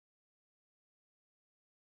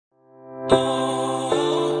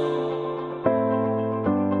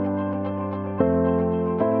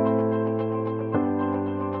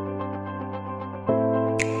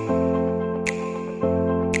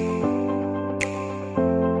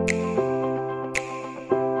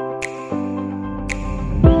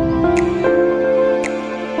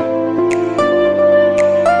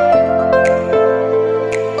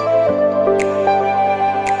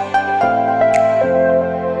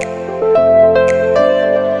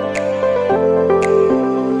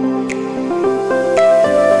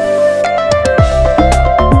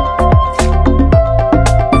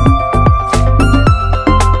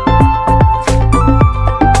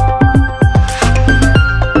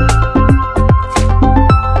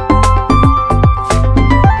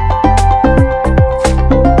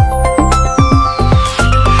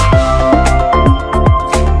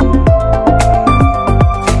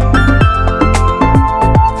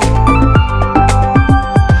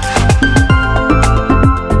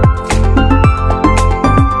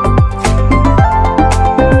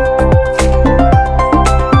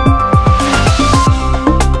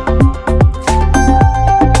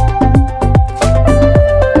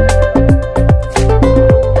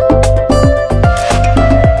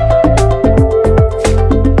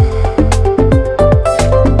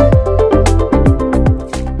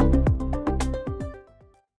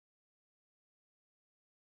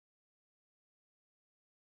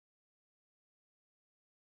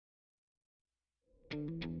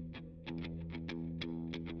And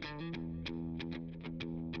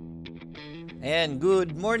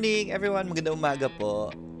good morning everyone, magandang umaga po.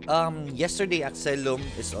 Yesterday Axelum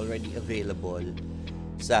is already available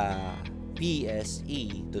sa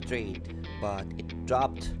PSE to trade, but it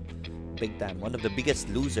dropped big time. One of the biggest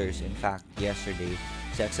losers in fact yesterday.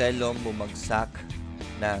 Si Axelum bumagsak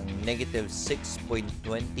ng negative 6.20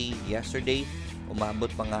 yesterday.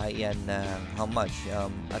 Umabot pa nga yan ng how much?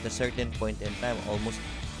 At a certain point in time, almost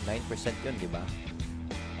 9% yun, di ba?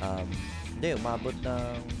 Hindi, umabot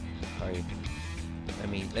ng sorry.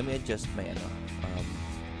 Let me adjust my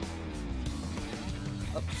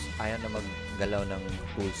oops, ayaw na maggalaw ng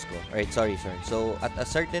tools ko. Alright, sorry. So, at a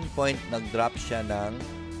certain point, nag-drop siya ng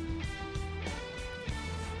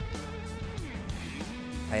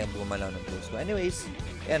ayaw gumalaw ng tools ko. Anyways,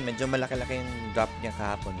 yan, medyo malaki-laki yung drop niya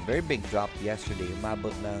kahapon. Very big drop yesterday.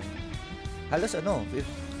 Umabot ng halos at one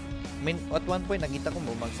point, nakita ko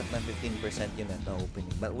bumagsak ng 15% yun at the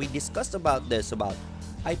opening. But we discussed about this, about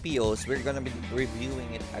IPOs. We're gonna be reviewing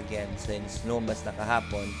it again since lumabas na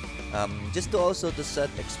kahapon. Just to also to set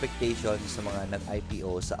expectations sa mga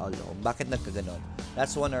nag-IPO sa Alom. Bakit nagkaganon?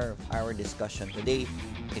 That's one of our discussion today.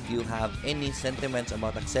 If you have any sentiments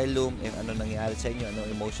about Axelum, if ano nangyari sa inyo, ano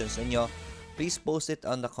emotions ninyo, please post it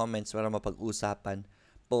on the comments para mapag-usapan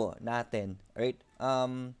po natin. Alright?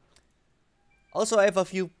 Also, I have a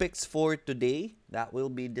few picks for today that we'll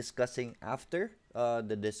be discussing after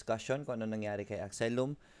the discussion kung ano nangyari kay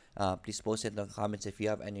Axelum. Please post it in the comments if you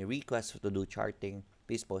have any requests to do charting.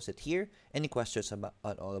 Please post it here. Any questions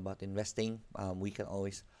about all about investing, we can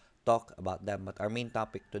always talk about them. But our main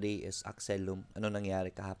topic today is Axelum. Ano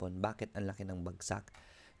nangyari kahapon? Bakit ang laki ng bagsak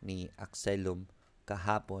ni Axelum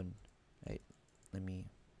kahapon? Right? Let me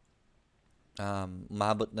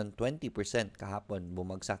umabot ng 20% kahapon,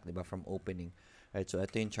 bumagsak, diba, from opening. Right, so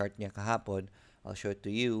ito yung chart niya kahapon. I'll show it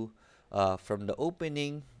to you. From the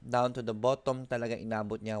opening down to the bottom, talaga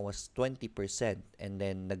inabot niya was 20%. And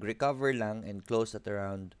then, nag-recover lang and closed at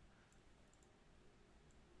around,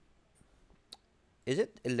 is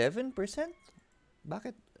it 11%?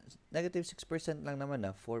 Bakit? Negative 6% lang naman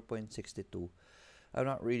 4.62. I'm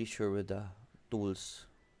not really sure with the tools.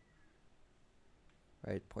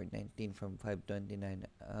 Right, 0.19 from 529.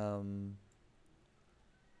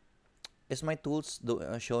 Is my tools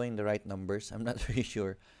showing the right numbers? I'm not really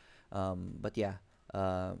sure. But yeah,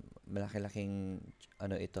 malaki-laking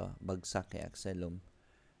ito, bagsak kay Axelum.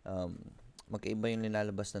 Magkaiba yung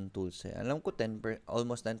nilalabas ng tools eh. Alam ko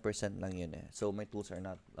almost 10% lang yun eh. So my tools are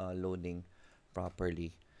not loading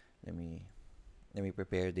properly. Let me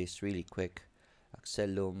prepare this really quick.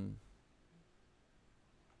 Axelum.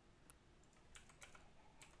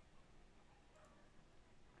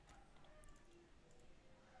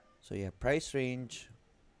 So yeah, price range.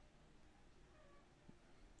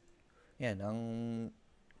 Yan,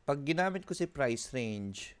 pag ginamit ko si price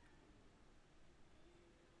range,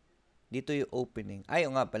 dito yung opening. Ay,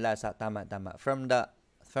 nga pala, tama. From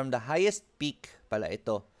the highest peak pala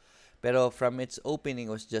ito. Pero from its opening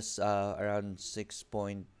was just around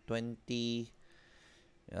 6.20.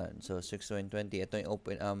 Yan, so 6.20. Ito yung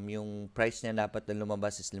yung price niya dapat na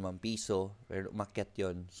lumabas is 5 piso. Pero umakyat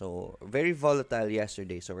yun. So, very volatile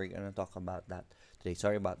yesterday. So, we're gonna talk about that today.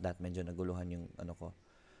 Sorry about that. Medyo naguluhan yung ko.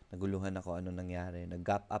 Naguluhan ako ano nangyari.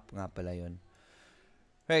 Nag-gap up nga pala yun.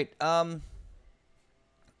 Right.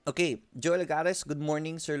 Okay. Joel Agares, good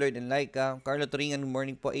morning. Sir Lloyd and Laika. Carlo Turingan, good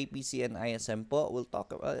morning po. APC and ISM po. We'll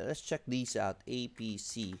talk about, let's check these out.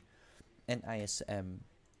 APC and ISM.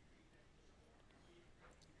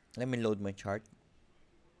 Let me load my chart.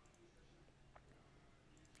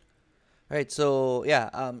 Alright, so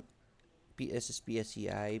yeah, PSS,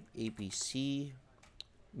 PSCI, APC.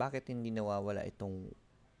 Bakit hindi nawawala itong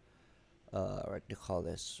what do you call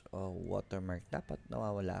this? Watermark. Dapat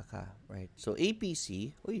nawawala ka, right? So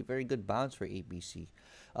APC, very good bounce for APC.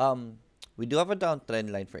 We do have a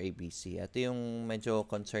downtrend line for APC. Ito yung medyo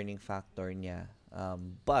concerning factor niya.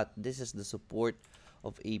 But this is the support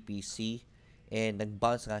of APC. And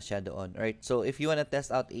nag-bounce nga siya doon. Alright, so if you wanna test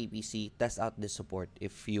out APC, test out this support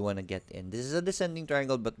if you wanna get in. This is a descending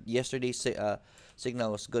triangle, but yesterday's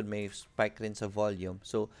signal was good. May spike rin sa volume.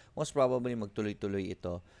 So, most probably magtuloy-tuloy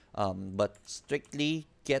ito. But strictly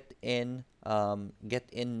get in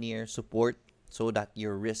near support so that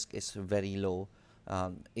your risk is very low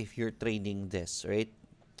if you're trading this, right?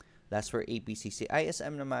 That's for APCC.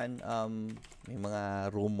 ISM naman, may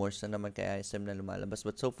mga rumors na naman kay ISM na lumalabas.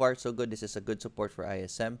 But so far, so good. This is a good support for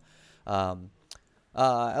ISM. I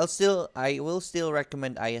will still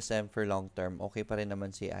recommend ISM for long term. Okay pa rin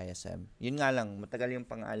naman si ISM. Yun nga lang, matagal yung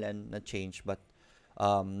pangalan na change, but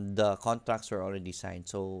the contracts were already signed.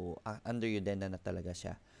 So, under Udena na talaga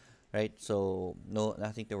siya. Right? So, no,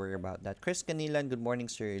 nothing to worry about that. Chris Canilan, good morning,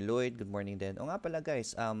 Sir Lloyd. Good morning din. O nga pala,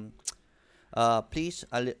 guys, please,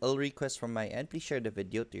 I'll request from my end, please share the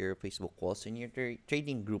video to your Facebook walls and your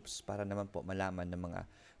trading groups para naman po malaman ng mga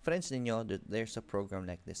friends ninyo that there's a program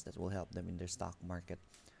like this that will help them in their stock market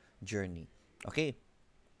journey. Okay.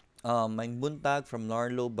 May buntag from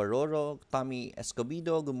Narlo Baroro, Tommy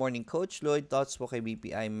Escobedo, good morning Coach Lloyd, thoughts po kay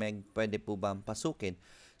BPI Meg, pwede po ba passukin?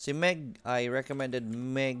 Si Meg, I recommended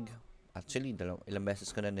Meg, actually ilang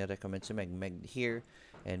beses ko na ni-recommend si Meg here,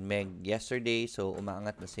 and Meg yesterday, so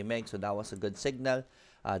umaangat na si Meg, so that was a good signal.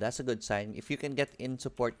 That's a good sign. If you can get in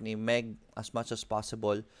support ni Meg as much as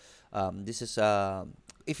possible, this is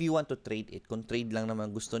if you want to trade it, kung trade lang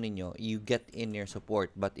naman gusto ninyo, you get in your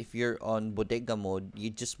support. But if you're on bodega mode, you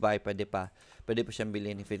just buy, pwede pa siyang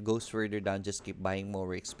bilhin. If it goes further down, just keep buying more.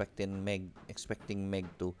 We're expecting Meg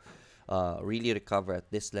to really recover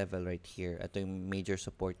at this level right here. Ito yung major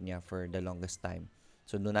support niya for the longest time.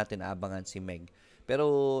 So, doon natin aabangan si Meg.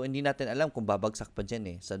 Pero, hindi natin alam kung babagsak pa dyan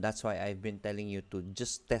eh. So, that's why I've been telling you to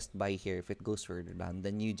just test buy here. If it goes further down,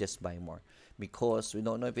 then you just buy more. Because we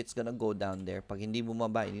don't know if it's gonna go down there. Pag hindi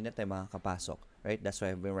bumaba, hindi na tayo makakapasok. Right? That's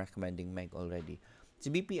why I've been recommending Meg already.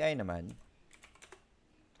 Si BPI naman,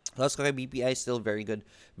 thoughts ko kay BPI, still very good.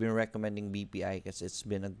 Been recommending BPI kasi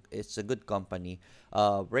it's a good company.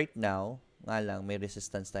 Right now, nga lang, may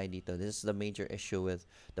resistance tayo dito. This is the major issue with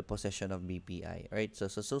the possession of BPI. Right? So,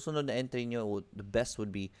 susunod na entry nyo, the best would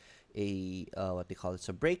be a,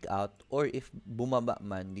 a breakout, or if bumaba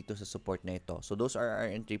man dito sa support na ito. So, those are our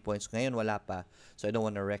entry points. Ngayon, wala pa. So, I don't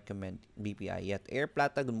want to recommend BPI yet. Air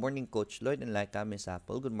Plata, good morning, Coach Lloyd. And like Miss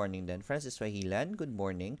Apple, good morning din. Francis Wahilan, good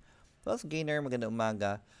morning. Wealth Gainer, magandang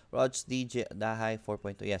umaga. Rods DJ Dahay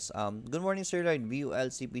 4.2. Yes. Good morning, Sir Lloyd. VUL,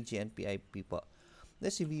 CPG, and PIP po.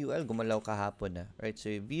 Si VUL gumalaw kahapon na. Right? So,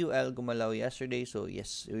 VUL gumalaw yesterday. So,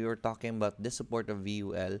 yes, we were talking about the support of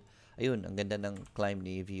VUL. Ayun, ang ganda ng climb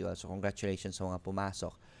ni VUL. So, congratulations sa mga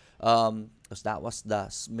pumasok. Because that was the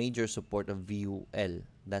major support of VUL.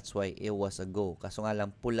 That's why it was a go. Kaso nga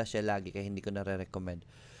lang, pula siya lagi kaya hindi ko nare-recommend.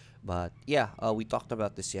 But, yeah, we talked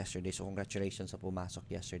about this yesterday. So, congratulations sa pumasok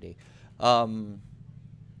yesterday.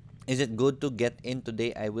 Is it good to get in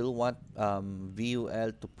today? I will want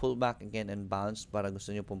VUL to pull back again and bounce para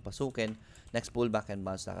gusto nyo pong pasukin. Next pullback and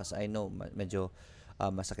bounce na kasi I know medyo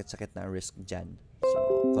masakit-sakit na risk dyan.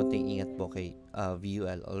 So, konting ingat po kay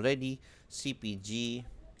VUL already. CPG.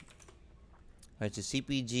 Alright, so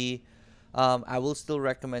CPG. I will still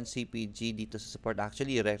recommend CPG dito sa support.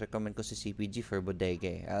 Actually, recommend ko si CPG for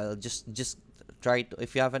bodega. I'll just try to,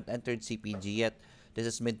 if you haven't entered CPG yet, this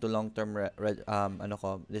is mid to long term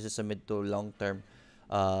this is a mid to long term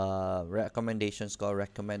recommendations ko.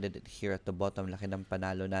 Recommended it here at the bottom. Laki ng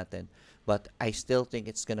panalo natin. But I still think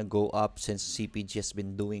it's gonna go up since CPG has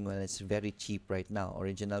been doing well. It's very cheap right now.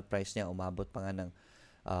 Original price niya umabot pa nga ng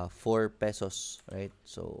 4 pesos, right?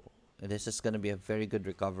 So this is gonna be a very good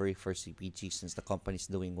recovery for CPG since the company is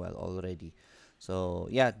doing well already. So,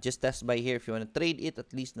 yeah, just test buy here. If you want to trade it, at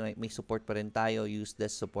least may support pa rin tayo. Use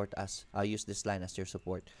this line as your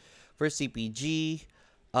support. For CPG,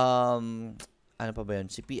 ano pa ba yun?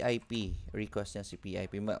 Si PIP. Request niya si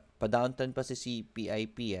PIP. Pa-downturn pa si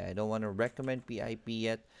PIP. I don't want to recommend PIP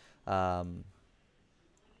yet.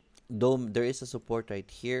 Though there is a support right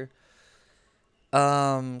here.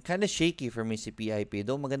 Kind of shaky for me si PIP.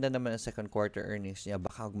 Though maganda naman ang second quarter earnings niya.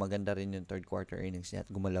 Baka maganda rin yung third quarter earnings niya at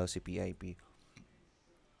gumalaw si PIP.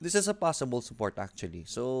 This is a possible support actually.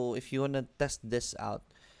 So, if you wanna test this out,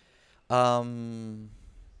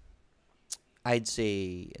 I'd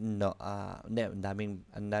say no. Ang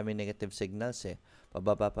daming negative signals eh.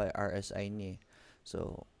 Pababa pa RSI niya.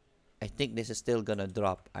 So, I think this is still gonna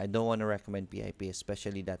drop. I don't wanna recommend PIP,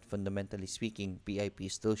 especially that fundamentally speaking, PIP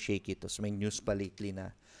is still shaky. So, may news pa lately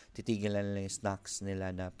na titigilan nila yung stocks nila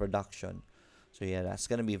na production. So, yeah, that's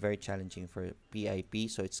gonna be very challenging for PIP.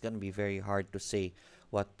 So, it's gonna be very hard to say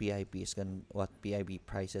what PIP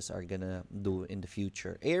prices are gonna do in the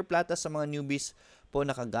future. Air Plata sa mga newbies po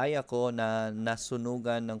nakagaya ko na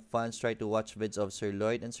nasunugan ng funds, try to watch vids of Sir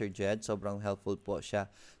Lloyd and Sir Jed. Sobrang helpful po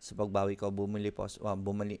siya sa pagbawi ko. Bumalik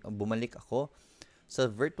ako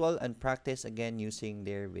sa virtual and practice again using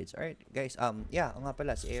their vids. Alright, guys. Yeah, nga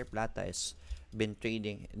pala, si Air Plata is been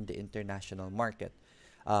trading in the international market.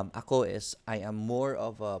 I am more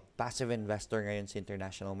of a passive investor ngayon sa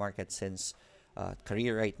international market since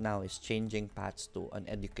career right now is changing paths to an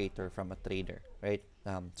educator from a trader, right?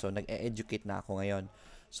 So nag-educate na ako ngayon.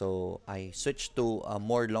 So I switched to a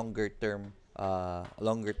more longer term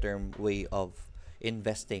way of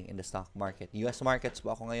investing in the stock market. US markets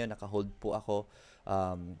po ako ngayon, naka-hold po ako.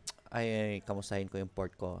 Kamustahin ko yung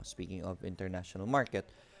port ko. Speaking of international market,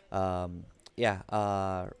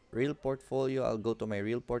 real portfolio, I'll go to my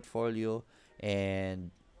real portfolio,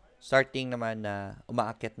 and starting naman na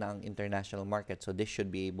umaakyat na ang international market. So this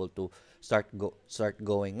should be able to start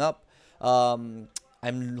going up.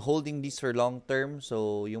 I'm holding these for long term.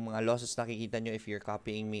 So yung mga losses nakikita nyo if you're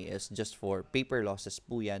copying me is just for paper losses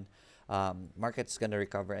po yan. Market's gonna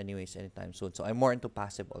recover anyways anytime soon. So I'm more into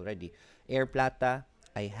passive already. Air Plata,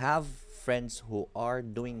 I have friends who are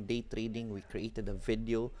doing day trading. We created a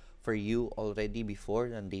video for you already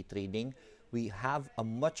before on day trading. We have a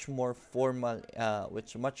much more formal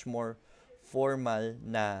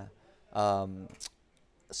na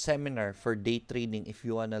seminar for day trading. If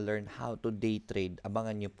you wanna learn how to day trade,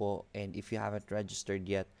 abangan nyo po. And if you haven't registered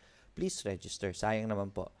yet, please register. Sayang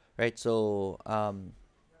naman po. Right? So,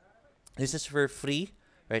 this is for free.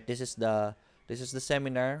 Right? This is the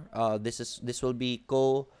seminar. This will be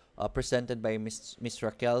presented by Miss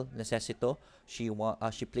Raquel Necesito. She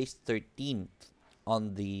placed 13th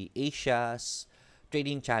on the Asia's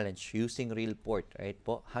trading challenge using real port, right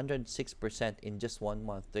po? 106% in just 1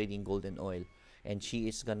 month trading gold and oil. And she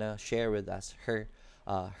is gonna share with us her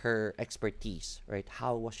expertise, right?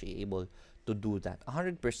 How was she able to do that?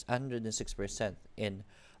 106% in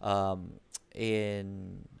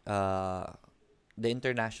the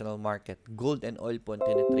international market. Gold and oil po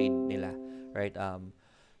tinitrade nila, right?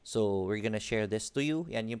 So, we're gonna share this to you.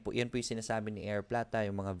 Yan po yung sinasabi ni Air Plata,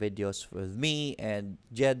 yung mga videos with me and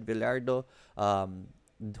Jed Villardo,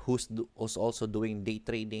 who's also doing day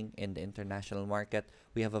trading in the international market.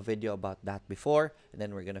 We have a video about that before, and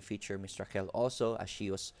then we're gonna feature Ms. Raquel also, as she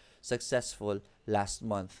was successful last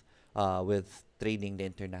month with trading the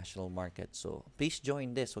international market. So, please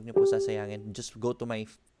join this. Huwag niyo po sasayangin. Just go to my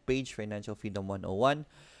page, Financial Freedom 101.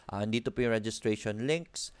 Dito po yung registration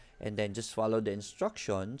links, and then just follow the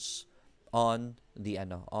instructions on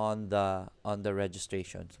the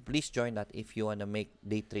registration. So please join that if you wanna make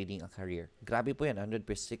day trading a career. Grabe po yan,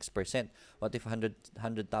 106%. What if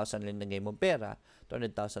 100,000 lang nagay mo pera,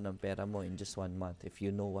 200,000 ang pera mo in just 1 month if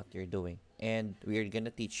you know what you're doing. And we're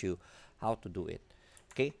gonna teach you how to do it.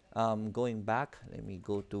 Okay? Going back, let me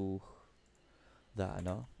go to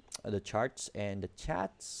the charts and the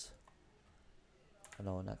chats.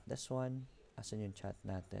 Not this one. Asan yung chat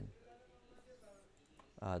natin?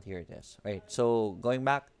 Here it is. Right. So, going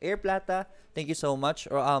back, Air Plata, thank you so much.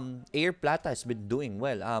 Air Plata has been doing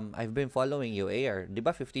well. I've been following you, Air. Di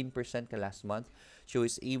ba 15% ka last month? She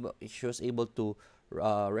was able to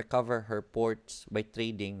recover her ports by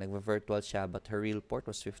trading. Nagva-virtual siya, but her real port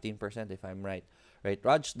was 15% if I'm right. Right.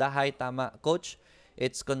 Raj Dahay, tama. Coach,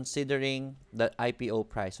 it's considering the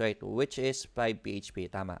IPO price, right? Which is 5 PHP,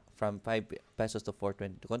 tama. From 5 pesos to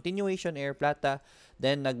 420. Continuation, Air Plata.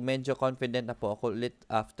 Then, medyo confident na po ako ulit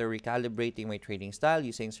after recalibrating my trading style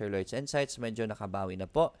using Sir Lloyd's insights. Medyo nakabawi na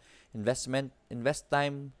po. Invest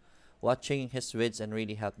time watching his vids and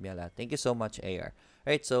really helped me a lot. Thank you so much, AR.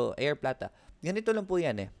 Right, so, Air Plata. Ganito lang po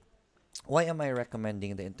yan eh. Why am I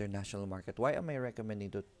recommending the international market? Why am I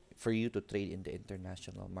recommending for you to trade in the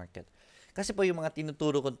international market? Kasi po yung mga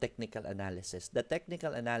tinuturo kong technical analysis, the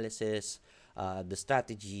technical analysis, the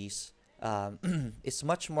strategies, is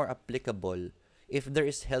much more applicable if there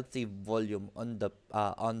is healthy volume on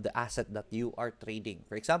the asset that you are trading.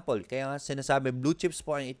 For example, kaya nga sinasabi blue chips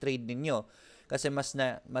po ang i-trade ninyo kasi mas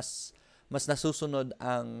nasusunod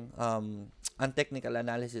ang technical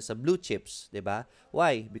analysis sa blue chips, 'di ba?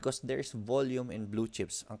 Why? Because there's volume in blue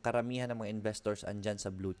chips. Ang karamihan ng mga investors andyan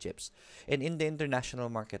sa blue chips. And in the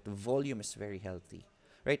international market, volume is very healthy.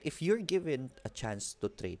 Right? If you're given a chance to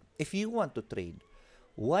trade, if you want to trade,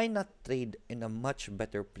 why not trade in a much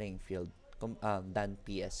better playing field than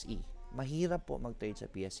PSE? Mahirap po mag-trade sa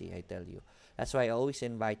PSE, I tell you. That's why I always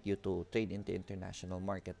invite you to trade in the international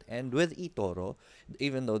market. And with eToro,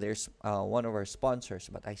 even though there's one of our sponsors,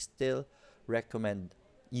 but I still recommend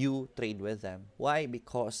you trade with them. Why?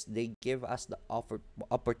 Because they give us the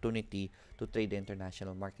opportunity to trade the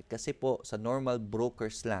international market. Kasi po, sa normal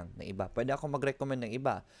brokers lang na iba, pwede ako mag-recommend ng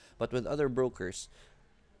iba. But with other brokers,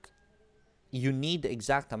 you need the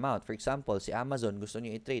exact amount. For example, si Amazon, gusto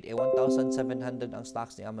niyo i-trade. 1,700 ang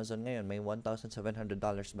stocks ni Amazon ngayon. May $1,700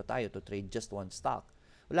 ba tayo to trade just one stock?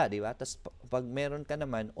 Wala, di ba? Tapos, pag meron ka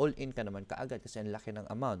naman, all-in ka naman kaagad kasi ang laki ng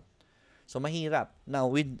amount. So, mahirap. Now,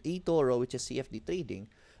 with eToro, which is CFD trading,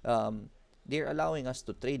 they're allowing us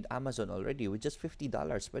to trade Amazon already with just $50.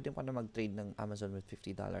 Pwede ka na mag-trade ng Amazon with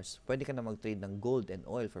 $50. Pwede ka na mag-trade ng gold and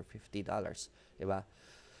oil for $50. Di ba?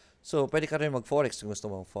 So, pwede ka rin mag-forex kung gusto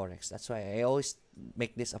mo mag-forex. That's why I always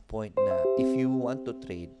make this a point na if you want to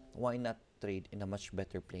trade, why not trade in a much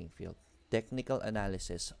better playing field? Technical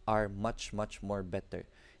analysis are much, much more better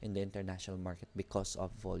in the international market because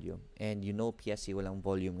of volume. And you know, PSE, walang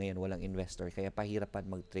volume ngayon, walang investor. Kaya pahirapan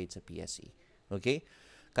mag-trade sa PSE. Okay?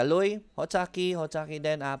 Kaloy, Hotsaki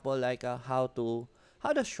then Apple, like how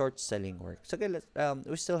does short selling work? So, okay,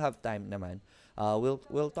 we still have time naman.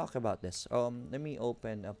 We'll talk about this. Let me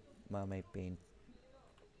open up my paint.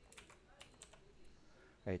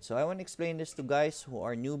 Right, so I want to explain this to guys who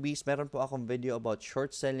are newbies. Meron po akong video about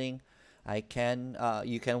short selling.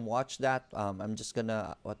 You can watch that. I'm just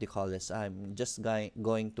gonna, what do you call this? I'm just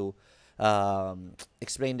going to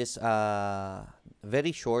explain this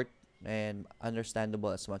very short and understandable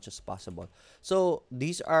as much as possible. So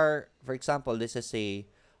these are, for example, this is a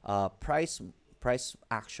price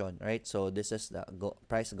action, right? So this is the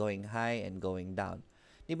price going high and going down.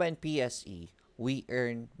 Diba in PSE, we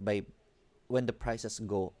earn by when the prices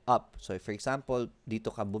go up. So if, for example,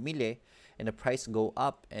 dito ka bumili and the price go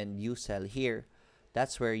up and you sell here,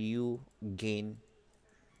 that's where you gain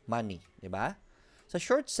money, diba? Sa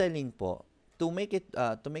short selling po, to make it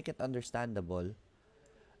understandable,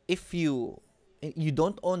 if you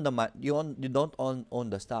don't own you don't own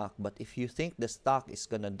the stock, but if you think the stock is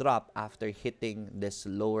gonna drop after hitting this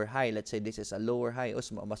lower high, let's say this is a lower high,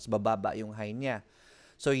 mas bababa yung high niya.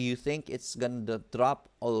 So you think it's gonna drop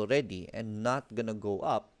already and not gonna go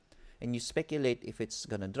up, and you speculate if it's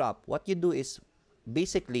gonna drop. What you do is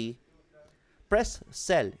basically press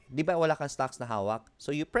sell. Di ba wala kang stocks na hawak?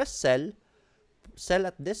 So you press sell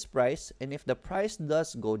at this price, and if the price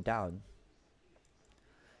does go down,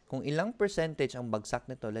 kung ilang percentage ang bagsak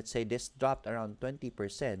nito, let's say this dropped around 20%,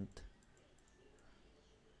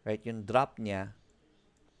 right? Yung drop niya,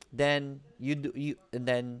 then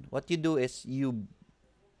what you do is you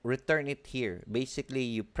return it here. Basically,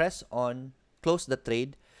 you press on, close the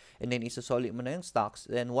trade, and then isusoli mo na yung stocks.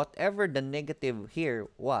 Then whatever the negative here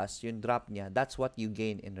was, yung drop niya, that's what you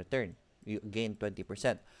gain in return. You gain 20%.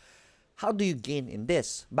 How do you gain in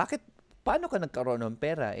this? Paano ka nagkaroon ng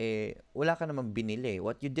pera? Wala ka namang binili.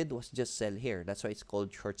 What you did was just sell here. That's why it's called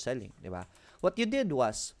short selling, di ba? What you did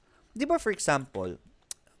was, di ba, for example,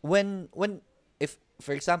 if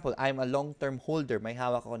for example, I'm a long-term holder, may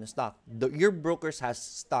hawak ako ng stock. Your brokers has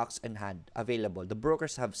stocks in hand available. The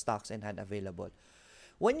brokers have stocks in hand available.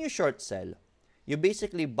 When you short sell, you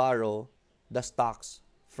basically borrow the stocks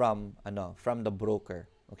from the broker,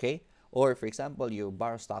 okay? Or for example, you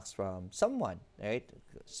borrow stocks from someone, right?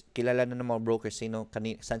 Kilala na ng mga brokers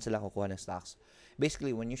saan sila kukuha ng stocks.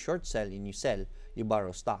 Basically, when you short sell and you sell, you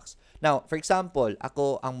borrow stocks. Now, for example,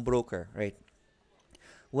 ako ang broker, right?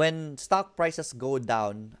 When stock prices go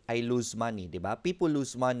down, I lose money, di ba? People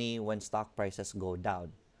lose money when stock prices go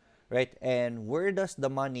down, right? And where does the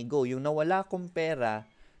money go? Yung nawala kong pera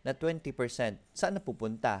na 20%, saan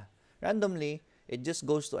napupunta? Randomly, it just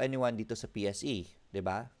goes to anyone dito sa PSE, di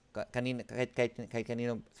ba? Kahit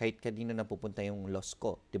kanino napupunta yung loss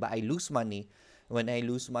ko, di ba? I lose money. When I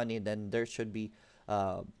lose money, then there should be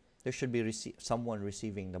someone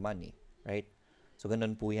receiving the money, right? So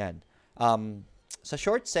ganun po yan. Sa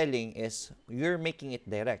short selling is you're making it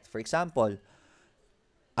direct. For example,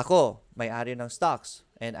 ako may-ari ng stocks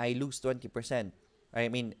and I lose 20%.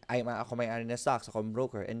 Ako may-ari ng stocks, ako ang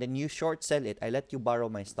broker, and then you short sell it. I let you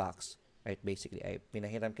borrow my stocks, right? Basically,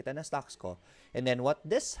 pinahiram kita ng stocks ko. And then what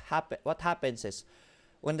happens is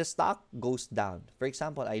when the stock goes down, for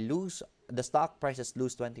example, the stock prices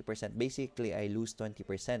lose 20%. Basically, I lose 20%,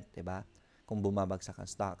 diba? Kung bumabagsak ang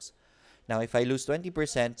stocks. Now, if I lose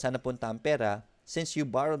 20%, saan napunta ang pera? Since you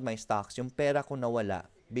borrowed my stocks, yung pera ko nawala,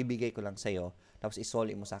 bibigay ko lang sa'yo, tapos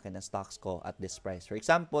isoli mo sa akin ang stocks ko at this price. For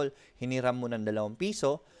example, hiniram mo ng 2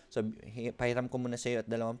 piso, so pahiram ko muna sa'yo at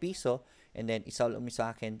 2 piso, and then isoli mo sa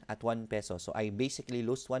akin at 1 peso. So I basically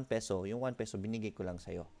lose 1 peso, yung 1 peso binigay ko lang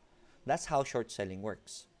sa'yo. That's how short selling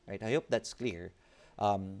works, right? I hope that's clear.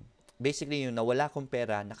 Basically, yung nawala kong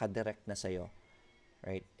pera, nakadirect na sa'yo.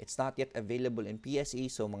 Right? It's not yet available in PSE,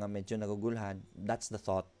 so mga medyo nagugulhan. That's the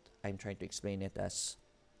thought. I'm trying to explain it as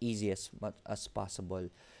easy as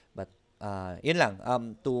possible. But yun lang.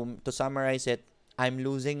 To summarize it, I'm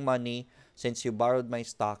losing money since you borrowed my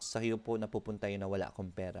stocks. Sa iyo po napupunta yun na wala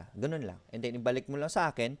akong pera. Ganun lang. And then ibalik mo lang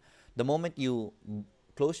sa akin. The moment you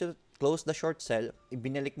close the short sell,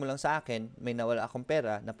 ibinalik mo lang sa akin, may nawala akong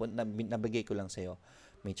pera, nabigay ko lang sa iyo.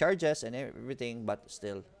 May charges and everything, but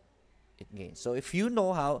still it gains. So if you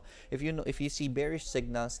see bearish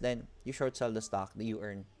signals, then you short sell the stock, then you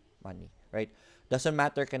earn money, right? Doesn't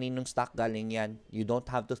matter kaninong stock galing yan. You don't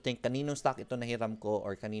have to think kaninong stock ito nahiram ko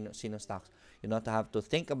or sinong stocks. You don't have to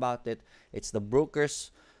think about it. It's the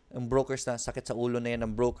brokers. Ang brokers na sakit sa ulo na yan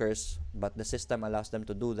ng brokers, but the system allows them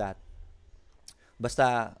to do that.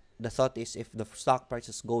 Basta the thought is if the stock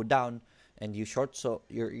prices go down and you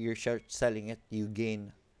you're short selling it, you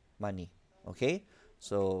gain money. Okay?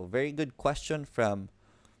 So very good question from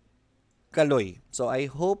Kaloy. So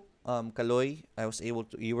I hope Kaloy,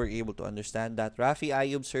 you were able to understand that. Rafi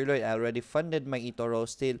Ayub, Sir Lloyd, I already funded my eToro,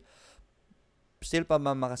 still pa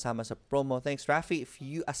makasama sa promo. Thanks, Rafi.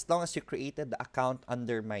 As long as you created the account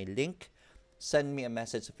under my link, send me a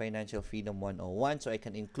message to Financial Freedom 101 so I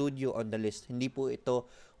can include you on the list. Hindi po ito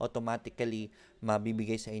automatically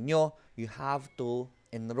mabibigay sa inyo. You have to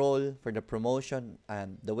enroll for the promotion,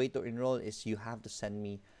 and the way to enroll is you have to send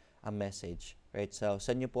me a message. Right? So,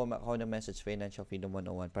 send nyo po ako ng message Financial Freedom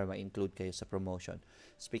 101 para ma-include kayo sa promotion.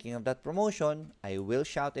 Speaking of that promotion, I will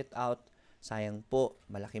shout it out. Sayang po,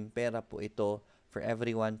 malaking pera po ito for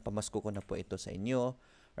everyone. Pamasko ko na po ito sa inyo.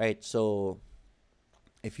 Right? So,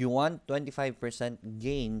 if you want 25%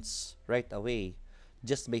 gains right away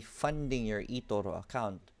just by funding your eToro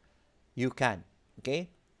account, you can. Okay?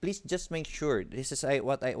 Please just make sure. This is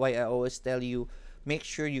why I always tell you, make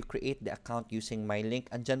sure you create the account using my link.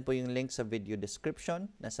 Andyan po yung link sa video description,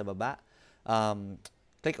 nasa baba.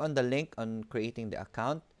 Click on the link on creating the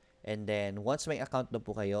account. And then, once may account na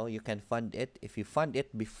po kayo, you can fund it. If you fund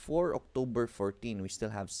it before October 14, we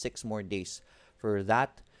still have 6 more days for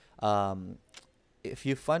that. If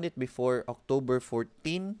you fund it before October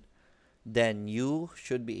 14, then you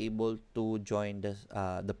should be able to join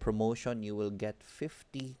the promotion. You will get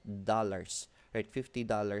 $50, right? $50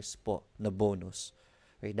 po na bonus.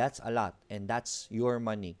 Right? That's a lot, and that's your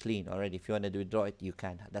money clean already. If you want to withdraw it, you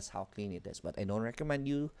can. That's how clean it is. But I don't recommend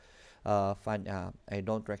you I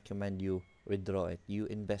don't recommend you withdraw it. You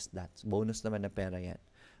invest that. Bonus naman na pera yan.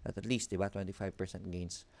 At least, diba, 25%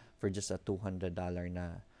 gains for just a $200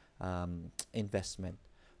 na investment.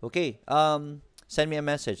 Okay, send me a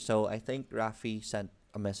message. So, I think Rafi sent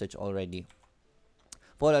a message already.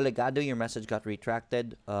 Paul Alegado, your message got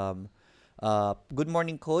retracted. Good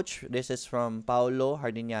morning, Coach. This is from Paulo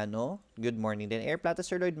Hardiniano. Good morning. Then, Air Plata,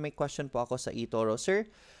 Sir Lloyd, may question po ako sa eToro. Sir,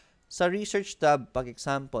 sa research tab,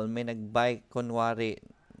 pag-example, may nag-buy, kunwari,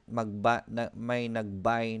 may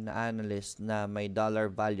nag-buy na analyst na may dollar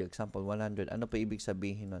value, example, 100. Ano pa ibig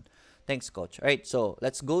sabihin nun? Thanks, Coach. Alright, so,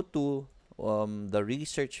 let's go to the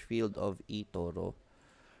research field of eToro.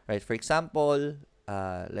 Right, for example,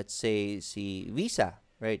 let's say si Visa.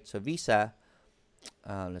 Right, so Visa,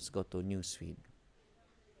 let's go to newsfeed.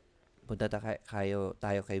 Punta tayo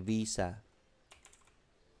kay Visa.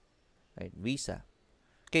 Right, Visa.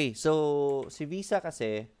 Okay, so si Visa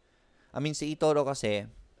kasi, si eToro kasi,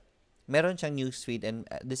 meron siyang newsfeed, and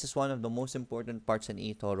this is one of the most important parts in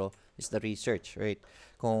eToro is the research, right?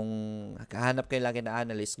 Kung hanap kayo lagi na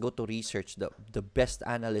analyst, go to research. The best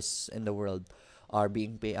analysts in the world are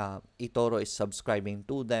being paid. eToro is subscribing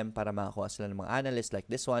to them para makakuha sila ng mga analysts like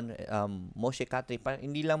this one, Moshe Katri.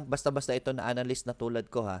 Hindi lang basta-basta ito na analyst na tulad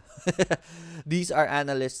ko, ha. These are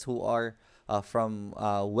analysts who are from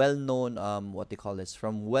well-known,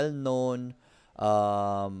 from well-known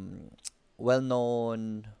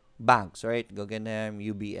banks, right? Guggenheim,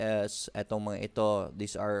 UBS, etong mga ito,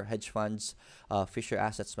 these are hedge funds, Fisher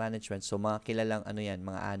Assets Management. So, mga kilalang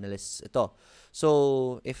mga analysts ito.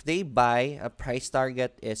 So, if they buy, a price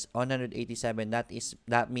target is 187,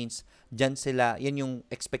 that means dyan sila, yan yung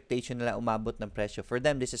expectation nila umabot ng presyo. For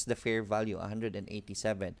them, this is the fair value, 187.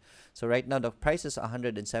 So, right now, the price is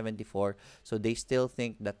 174. So, they still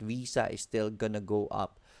think that Visa is still gonna go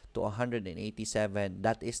up to 187.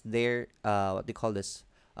 That is their,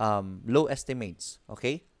 low estimates.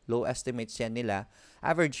 Okay? Low estimates yan nila.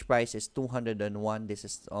 Average price is 201. This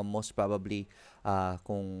is most probably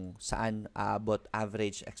kung saan aabot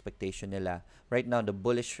average expectation nila. Right now, the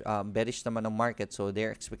bearish naman ng market, so their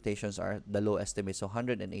expectations are the low estimate. So,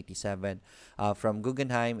 187. From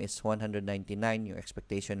Guggenheim is 199, yung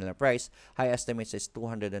expectation nila price. High estimates is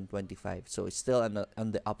 225. So, it's still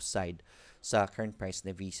on the upside sa current price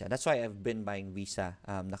ni Visa. That's why I've been buying Visa.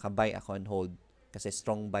 Nakabuy ako and hold kasi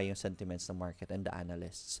strong buy yung sentiments ng market and the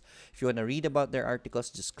analysts. If you want to read about their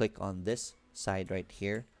articles, just click on this side right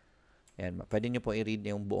here. And pwede nyo po i-read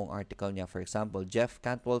yung buong article niya. For example, Jeff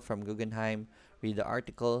Cantwell from Guggenheim, read the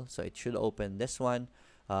article. So, it should open this one.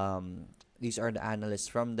 These are the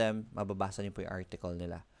analysts from them. Mababasa nyo po yung article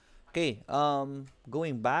nila. Okay,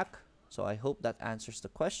 going back. So, I hope that answers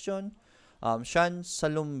the question. Sean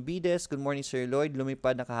Salumbides, good morning, Sir Lloyd.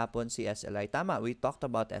 Lumipad na kahapon si SLI. Tama, we talked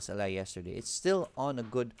about SLI yesterday. It's still on a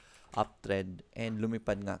good uptrend and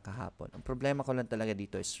lumipad nga kahapon. Ang problema ko lang talaga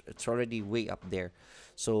dito is it's already way up there.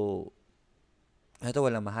 So, ito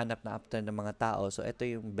walang mahanap na uptrend ng mga tao. So, ito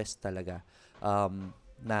yung best talaga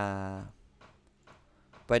na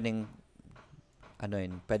pwedeng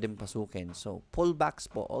pwedeng pasukin. So, pullbacks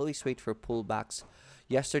po. Always wait for pullbacks.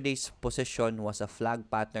 Yesterday's position was a flag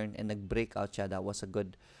pattern and nag-breakout siya. That was a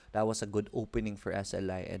good opening for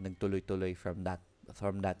SLI and nagtuloy-tuloy from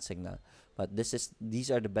that signal. But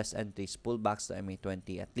these are the best entries. Pullbacks to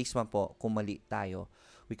MA20. At least man po, kung mali tayo,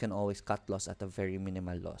 we can always cut loss at a very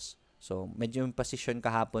minimal loss. So, medyo yung position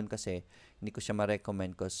kahapon kasi hindi ko siya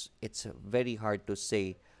ma-recommend because it's very hard to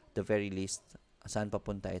say the very least saan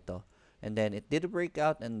papunta ito. And then, it did break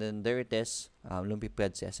out and then there it is.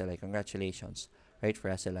 Lumipad si SLI. Congratulations. Right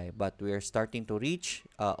for SLI. But we are starting to reach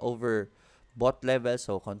over bot level.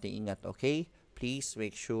 So, konting ingat. Okay? Please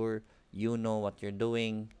make sure you know what you're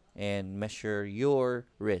doing and measure your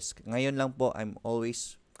risk. Ngayon lang po, I'm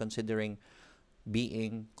always considering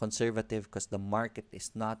being conservative because the market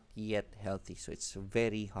is not yet healthy. So, it's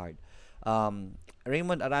very hard.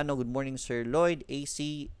 Raymond Arano, good morning, Sir Lloyd.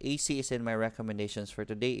 AC is in my recommendations for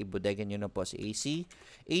today. Ibodega nyo na po si AC.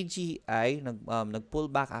 AGI,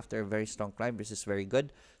 nag-pull back after a very strong climb. This is very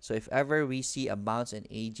good. So, if ever we see a bounce in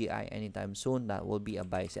AGI anytime soon, that will be a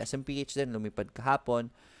buy. Si SMPH din, lumipad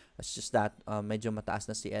kahapon. It's just that medyo mataas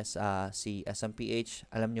na si SMPH.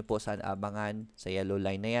 Alam nyo po saan abangan sa yellow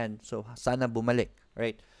line na yan. So, sana bumalik.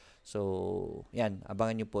 Right? So, yan.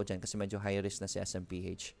 Abangan nyo po dyan kasi medyo high risk na si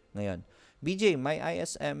SMPH ngayon. BJ, may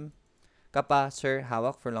ISM ka pa, sir,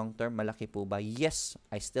 hawak for long term. Malaki po ba? Yes,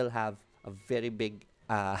 I still have a very big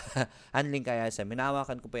handling kay ISM.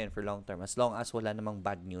 Minawakan ko pa yan for long term. As long as wala namang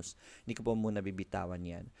bad news, hindi ko po muna bibitawan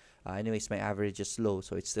yan. Anyways, my average is low,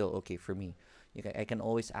 so it's still okay for me. I can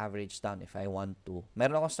always average down if I want to.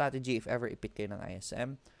 Meron akong strategy if ever ipit kayo ng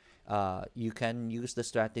ISM. You can use the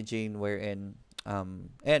strategy wherein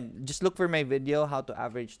and just look for my video how to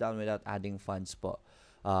average down without adding funds po.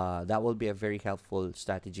 That will be a very helpful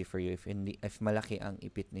strategy for you if malaki ang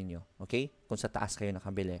ipit ninyo. Okay? Kung sa taas kayo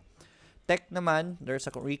nakabili. Tech naman, there's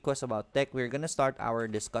a request about tech. We're gonna start our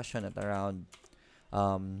discussion at around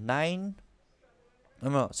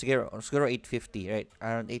 8:50, right?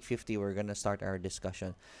 Around 8:50 we're gonna start our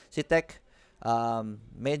discussion. Si tech,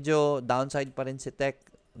 medyo downside pa rin si tech,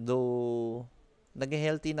 though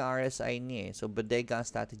nag-healthy na RSI niya eh. So, bodega ang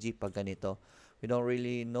strategy pag ganito. We don't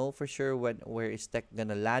really know for sure where is tech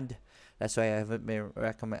gonna land. That's why I haven't been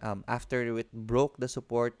recommend after it broke the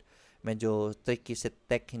support, medyo tricky si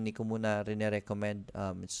tech, hindi ko muna rin-recommend.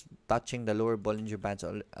 It's touching the lower Bollinger Bands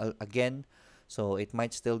again. So, it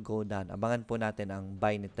might still go down. Abangan po natin ang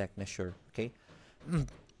buy ni tech na sure. Okay?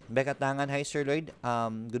 Becca Tangan, hi Sir Lloyd.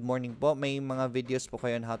 Good morning po. May mga videos po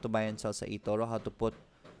kayo on how to buy and sell sa eToro, how to put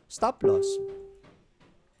stop loss.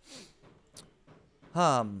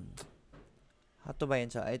 How to buy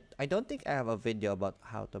and sell. I don't think I have a video about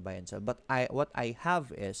how to buy and sell. But what I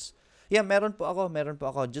have is, yeah, meron po ako.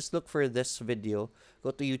 Just look for this video.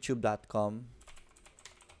 Go to youtube.com.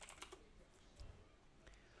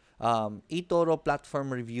 eToro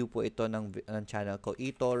platform review po ito ng channel ko.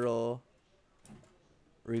 eToro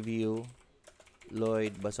review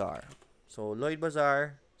Lloyd Bazar. So, Lloyd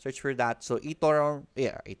Bazar, search for that. So, eToro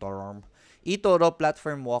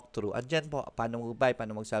platform walkthrough. At dyan po, paano mag-buy,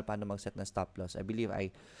 paano mag-sell, paano mag-set ng stop loss. I believe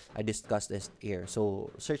I discussed this here.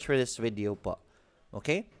 So, search for this video po.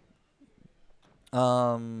 Okay?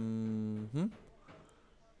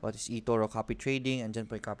 What is eToro copy trading? Andyan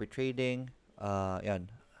po yung copy trading. Yan.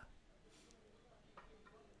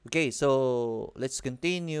 Okay, so, let's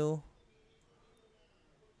continue.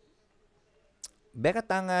 Becca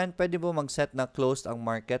Tangan, pwede po mag-set na closed ang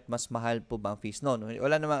market? Mas mahal po ba ang fees? No,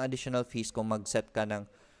 wala namang additional fees kung mag-set ka ng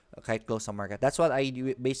kahit close ang market. That's what I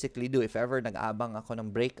basically do. If ever nag-abang ako ng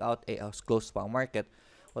breakout, close pa ang market,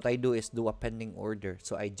 what I do is do a pending order.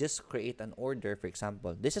 So, I just create an order, for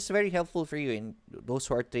example. This is very helpful for you in those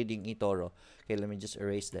who are trading eToro. Okay, let me just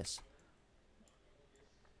erase this.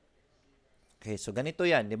 Okay, so ganito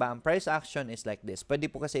yan, di ba? Ang price action is like this. Pwede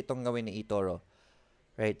po kasi itong gawin ni eToro.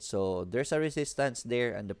 Right, so there's a resistance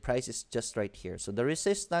there and the price is just right here. So the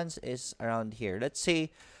resistance is around here. Let's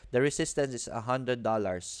say the resistance is $100.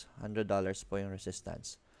 $100 po yung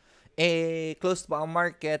resistance. Closed pa ang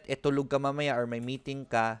market, tulog ka mamaya or may meeting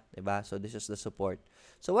ka, diba? So this is the support.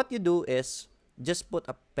 So what you do is just put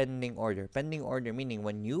a pending order. Pending order meaning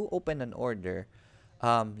when you open an order,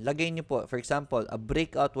 lagay nyo po, for example, a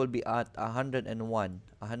breakout will be at $101.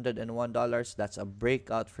 $101, that's a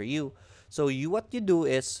breakout for you. So what you do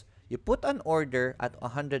is, you put an order at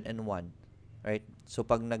 101. Right? So,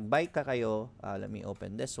 pag nag-buy ka kayo, let me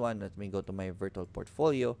open this one. Let me go to my virtual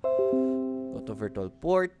portfolio. Go to virtual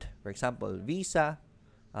port. For example, Visa,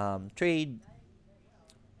 trade.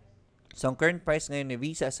 So, ang current price ngayon ni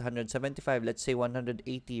Visa is 175. Let's say 180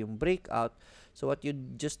 yung breakout. So, what you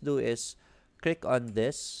just do is click on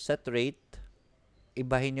this, set rate,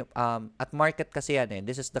 ibahin nyo, at market kasi yan eh.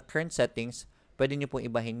 This is the current settings. Pwede nyo pong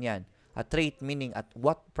ibahin yan. At rate, meaning at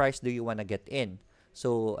what price do you wanna get in?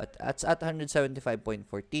 So, at 175.14,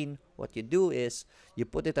 what you do is, you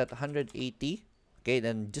put it at 180. Okay,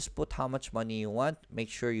 then just put how much money you want.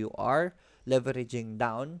 Make sure you are leveraging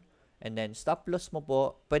down. And then, stop loss mo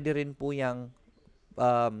po, pwede rin po yung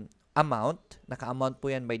amount. Naka-amount po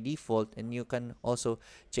yan by default. And you can also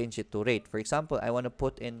change it to rate. For example, I want to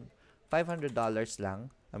put in $500 lang.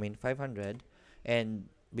 I mean, 500. And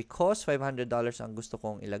because $500 ang gusto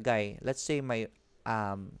kong ilagay, let's say may,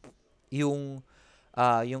 yung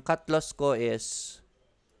cut loss ko is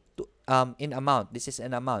in amount. This is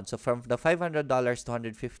an amount. So, from the $500 to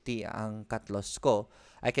 $150 ang cut loss ko,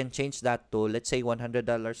 I can change that to, let's say, $100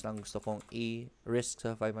 lang gusto kong i-risk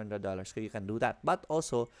sa $500. So, you can do that. But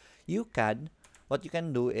also, what you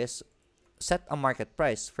can do is set a market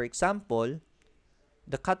price. For example,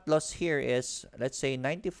 the cut loss here is, let's say,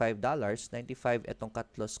 $95. 95 itong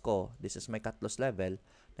cut loss ko. This is my cut loss level,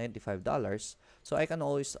 $95. So, I can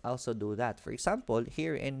always also do that. For example,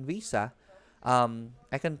 here in Visa,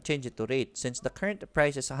 I can change it to rate. Since the current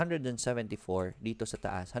price is 174 dito sa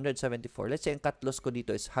taas, 174. Let's say ang cut loss ko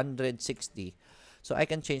dito is 160. So I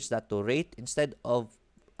can change that to rate instead of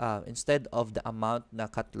the amount na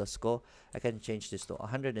cut loss ko. I can change this to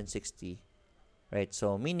 160. Right?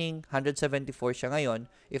 So meaning 174 siya ngayon.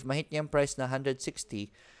 If mahit niya yung price na 160,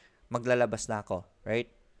 maglalabas na ako,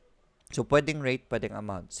 right? So pwedeng rate, pwedeng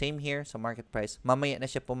amount. Same here sa market price. Mamaya na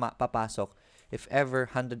siya papasok if ever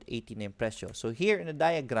 180 na yung presyo. So, here in the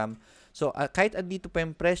diagram, so kahit andito pa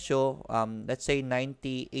yung presyo, let's say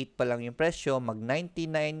 98 pa lang yung presyo, mag-99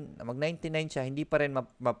 siya, hindi pa rin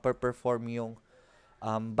ma-perform yung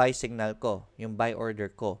buy signal ko, yung buy order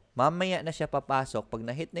ko. Mamaya na siya papasok. Pag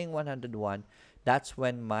na-hit na yung 101, that's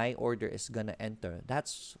when my order is gonna enter.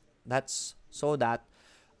 That's so that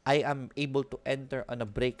I am able to enter on a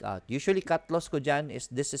breakout. Usually, cut loss ko dyan is,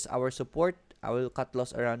 this is our support. I will cut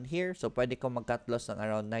loss around here. So, pwede ko mag-cut loss ng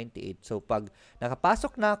around 98. So, pag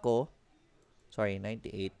nakapasok na ako,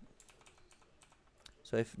 98.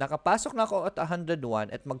 So, if nakapasok na ako at 101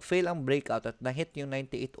 at mag-fail ang breakout at na-hit yung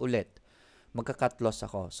 98 ulit, magka-cut loss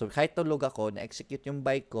ako. So, kahit tulog ako, na-execute yung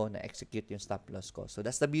buy ko, na-execute yung stop loss ko. So,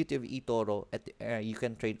 that's the beauty of eToro. You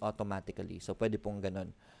can trade automatically. So, pwede pong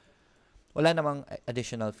ganun. Wala namang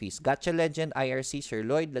additional fees. Gotcha Legend, IRC, Sir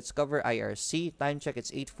Lloyd. Let's cover IRC. Time check, it's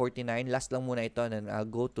 8:49. Last lang muna ito and then I'll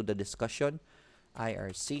go to the discussion.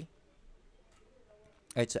 IRC.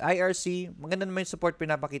 Alright, so IRC, maganda naman yung support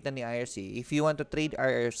pinapakita ni IRC. If you want to trade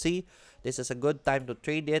IRC, this is a good time to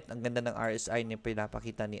trade it. Ang ganda ng RSI na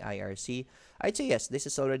pinapakita ni IRC. I'd say yes, this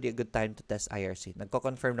is already a good time to test IRC.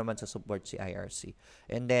 Nagko-confirm naman sa support si IRC.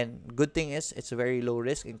 And then, good thing is, it's very low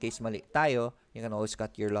risk. In case mali tayo, you can always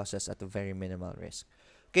cut your losses at a very minimal risk.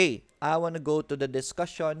 Okay, I want to go to the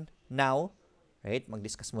discussion now. Right,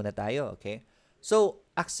 mag-discuss muna tayo, okay? So,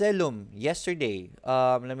 Axelum, yesterday,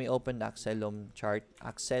 let me open the Axelum chart.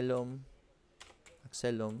 Axelum,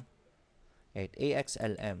 right,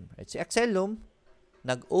 AXLM. Right, si Axelum,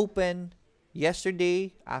 nag-open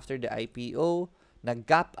yesterday after the IPO,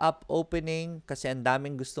 nag-gap up opening kasi ang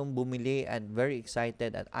daming gustong bumili and very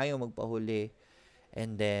excited at ayaw magpahuli.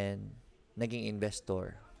 And then, naging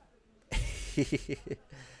investor.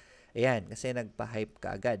 Ayan, kasi nagpa-hype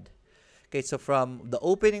ka agad. Okay, so from the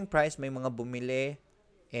opening price, may mga bumili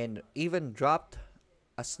and even dropped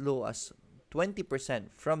as low as 20%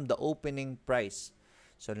 from the opening price.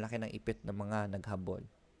 So, laki ng ipit ng mga naghabol.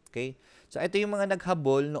 Okay? So, ito yung mga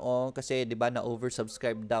naghabol noon kasi, di ba,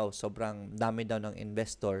 na-oversubscribe daw. Sobrang dami daw ng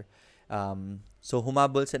investor. So,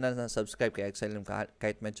 humabol sila na subscribe kay Axelum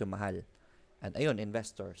kahit medyo mahal. And ayun,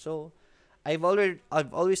 investor. So, I've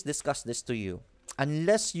always discussed this to you.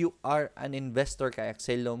 Unless you are an investor kay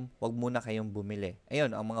Axelum, wag muna kayong bumili.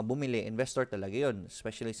 Ayun, ang mga bumili, investor talaga yun,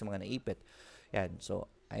 especially sa mga naipit. Yan,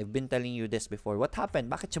 so, I've been telling you this before. What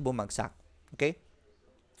happened? Bakit siya bumagsak? Okay?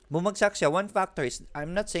 Bumagsak siya. One factor is,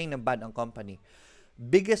 I'm not saying na bad ang company.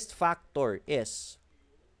 Biggest factor is,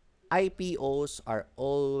 IPOs are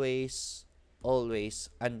always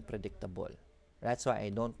unpredictable. That's why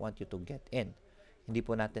I don't want you to get in. Hindi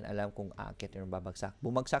po natin alam kung aakit o babagsak.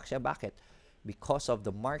 Bumagsak siya. Bakit? Because of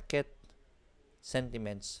the market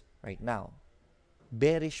sentiments right now.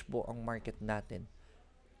 Bearish po ang market natin.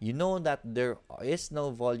 You know that there is no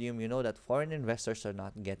volume. You know that foreign investors are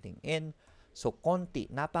not getting in. So,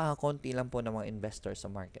 napaka-konti lang po ng mga investors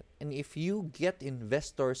sa market. And if you get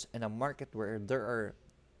investors in a market where there are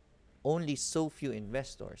only so few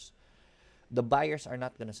investors, the buyers are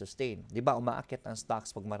not gonna sustain. Di ba, umaakit ang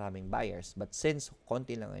stocks pag maraming buyers. But since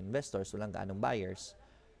konti lang ang investors, walang gaanong buyers,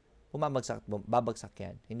 babagsak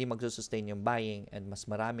yan. Hindi magsusustain yung buying and mas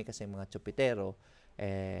marami kasi mga chupitero,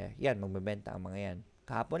 yan, magbebenta ang mga yan.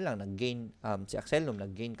 Kahapon lang, nag-gain, si Axelum,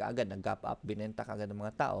 nag-gain kaagad, nag-gap up, binenta kaagad ng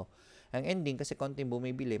mga tao. Ang ending, kasi konting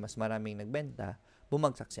bumibili, mas maraming nagbenta,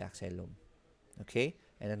 bumagsak si Axelum. Okay?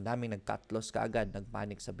 And ang daming nag-cut loss kaagad,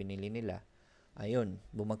 nagpanic sa binili nila. Ayun,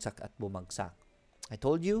 bumagsak at bumagsak. I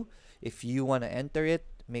told you, if you wanna enter it,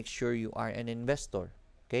 make sure you are an investor.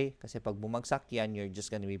 Okay? Kasi pag bumagsak yan, you're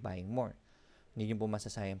just gonna be buying more. Hindi nyo po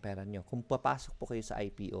masasayang pera nyo. Kung papasok po kayo sa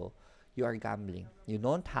IPO, you are gambling. You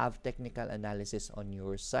don't have technical analysis on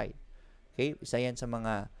your side. Okay? Isa yan sa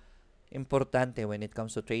mga importante when it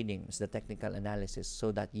comes to trading is the technical analysis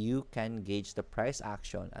so that you can gauge the price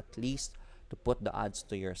action at least to put the odds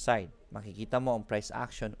to your side. Makikita mo ang price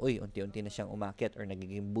action, unti-unti na siyang umakyat or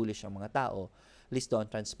nagiging bullish ang mga tao, at least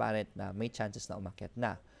doon transparent na may chances na umakyat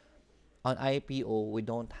na. On IPO, we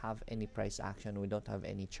don't have any price action, we don't have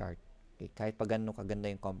any chart. Okay? Kahit pa gano'n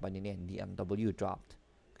kaganda yung company niya, DMW dropped.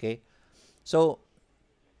 Okay? So,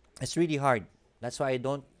 it's really hard. That's why I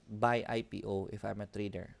don't buy IPO if I'm a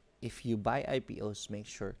trader. If you buy IPOs, make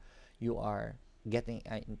sure you are getting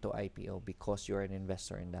into IPO because you're an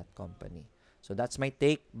investor in that company. So that's my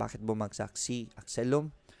take. Bakit bumagsak si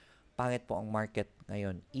Axelum? Pangit po ang market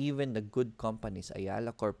ngayon. Even the good companies,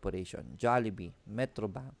 Ayala Corporation, Jollibee,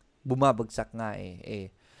 Metrobank, bumabagsak nga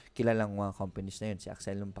kilalang mga companies na yun. Si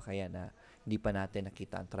Axelum pa kaya na hindi pa natin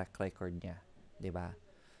nakita ang track record niya. 'Di ba?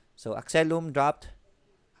 So Axelum dropped.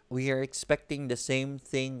 We are expecting the same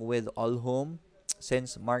thing with Allhome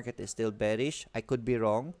since market is still bearish. I could be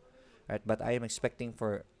wrong, right? But I am expecting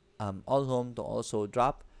for Allhome to also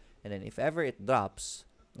drop. And then if ever it drops,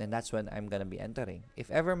 then that's when I'm gonna be entering.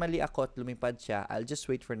 If ever mali ako at lumipad siya, I'll just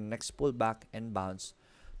wait for the next pullback and bounce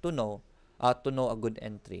to know a good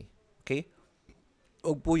entry. Okay?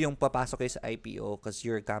 Huwag po yung papasok kayo sa IPO because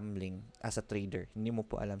you're gambling as a trader. Hindi mo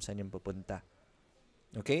po alam saan yung pupunta.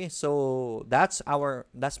 Okay? So, that's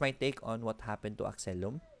my take on what happened to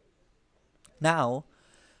Axelum. Now,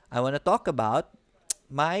 I want to talk about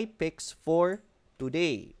my picks for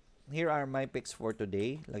today. Here are my picks for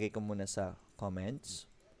today. Lagay ko muna sa comments.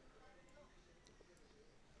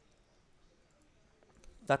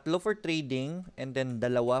 Tatlo for trading and then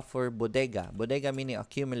dalawa for bodega. Bodega meaning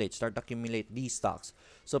start accumulate these stocks.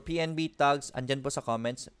 So PNB TUGS, andyan po sa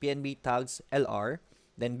comments. PNB TUGS LR,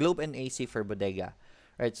 then Globe and AC for bodega.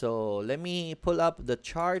 Right, so let me pull up the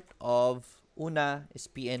chart of una is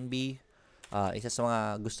PNB. Isa sa mga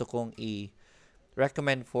gusto kong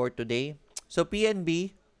i-recommend for today. So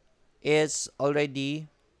PNB is already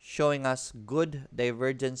showing us good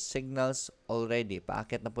divergence signals already.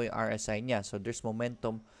 Paakit na po yung RSI niya. So, there's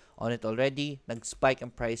momentum on it already. Nag-spike ang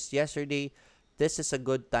price yesterday. This is a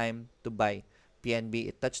good time to buy PNB.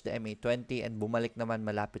 It touched the MA20 and bumalik naman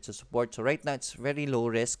malapit sa support. So, right now, it's very low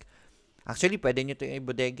risk. Actually, pwede nyo ito yung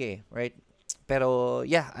bodega right? Pero,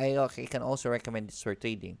 yeah, I can also recommend this for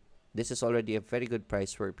trading. This is already a very good price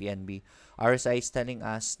for PNB. RSI is telling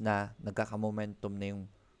us na nagkaka-momentum na yung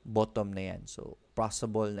bottom na yan. So,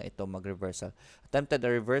 possible na ito mag-reversal. Attempted a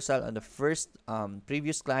reversal on the first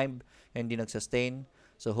previous climb, hindi nag-sustain.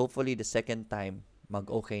 So, hopefully, the second time,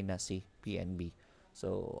 mag-okay na si PNB.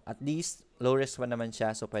 So, at least, low risk pa naman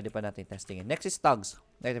siya. So, pwede pa natin testingin. Next is TUGS.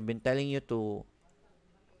 I've been telling you to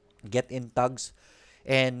get in TUGS.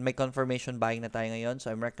 And may confirmation buying na tayo ngayon. So,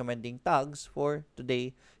 I'm recommending TUGS for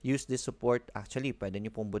today. Use this support. Actually, pwede nyo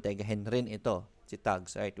pong bodegahin rin ito. Si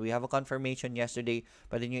TUGS. Right? We have a confirmation yesterday.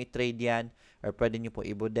 Pwede nyo i-trade yan or pwede nyo po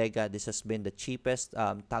i-bodega. This has been the cheapest.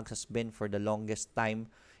 TUGS has been for the longest time.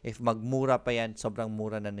 If magmura pa yan, sobrang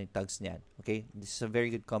mura na ng TUGS niyan. Okay? This is a very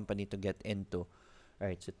good company to get into.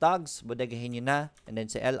 Alright, so TUGS, bodegahin nyo na. And then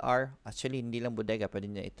sa LR, actually hindi lang bodega, pwede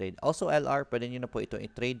nyo i-trade. Also LR, pwede nyo na po ito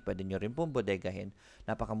i-trade. Pwede nyo rin pong bodegahin.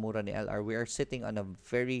 Napakamura ni LR. We are sitting on a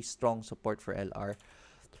very strong support for LR.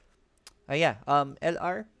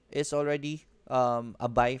 LR is already a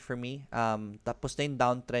buy for me. Tapos na yung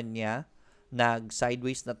downtrend niya.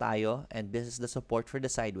 Nag-sideways na tayo. And this is the support for the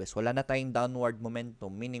sideways. Wala na tayong downward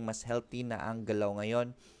momentum. Meaning mas healthy na ang galaw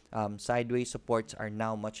ngayon. Sideways supports are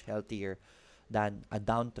now much healthier than a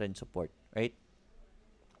downtrend support, right?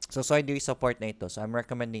 So, sideways support na ito. So, I'm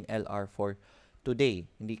recommending LR for today.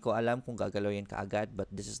 Hindi ko alam kung gagalaw yan kaagad, but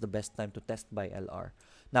this is the best time to test by LR.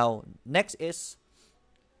 Now, next is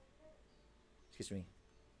excuse me,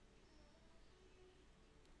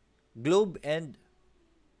 Globe and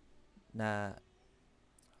na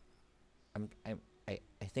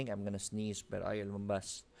I think I'm gonna sneeze pero ayaw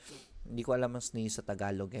lumabas. Hindi ko alam ang sneeze sa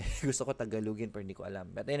Tagalog eh. Gusto ko Tagalogin pero hindi ko alam.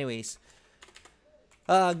 But anyways,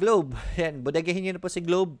 Globe. Yan, bodegahin nyo na po si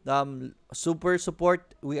Globe. Super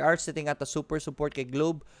support. We are sitting at a super support kay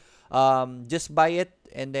Globe. Just buy it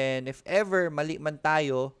and then if ever mali man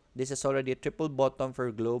tayo, this is already a triple bottom for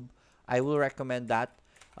Globe. I will recommend that.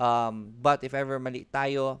 But if ever mali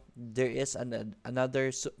tayo, there is another,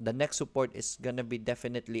 the next support is gonna be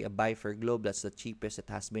definitely a buy for Globe. That's the cheapest it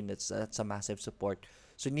has been. That's a massive support.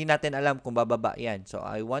 So, hindi natin alam kung bababa yan. So,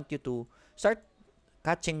 I want you to start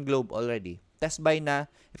catching Globe already. Test buy na.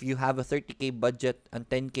 If you have a 30K budget and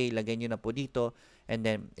 10K, lagay nyo na po dito. And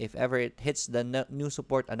then, if ever it hits the new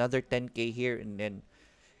support, another 10K here. And then,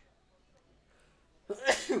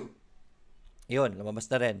 yun, lumabas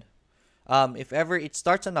na rin. If ever it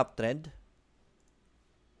starts an uptrend,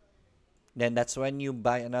 then that's when you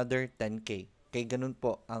buy another 10K. Kaya ganun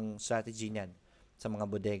po ang strategy niyan sa mga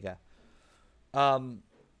bodega.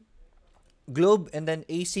 Globe and then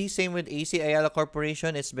AC, same with AC Ayala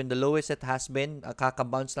Corporation. It's been the lowest it has been.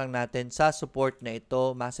 Kaka-bounce lang natin sa support na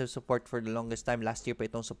ito. Massive support for the longest time. Last year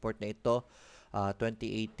pa itong support na ito.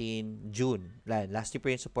 2018 June. Last year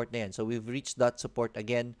pa yung support na yan. So we've reached that support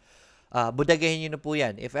again. Bodagahin nyo na po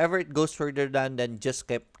yan. If ever it goes further down, then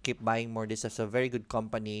just keep buying more. This is a very good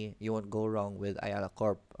company. You won't go wrong with Ayala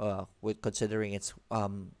Corp. With considering its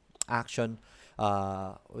action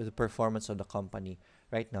with the performance of the company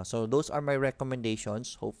right now. So, those are my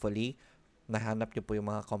recommendations. Hopefully, nahanap nyo po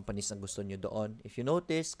yung mga companies na gusto nyo doon. If you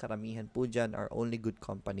notice, karamihan po dyan are only good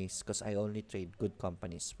companies because I only trade good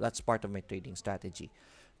companies. That's part of my trading strategy.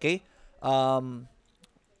 Okay?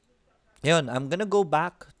 Yun, I'm gonna go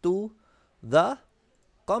back to the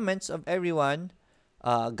comments of everyone.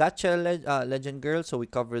 Gotcha, Legend Girl. So, we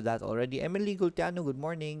covered that already. Emily Gultiano, good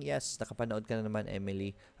morning. Yes, nakapanood ka na naman,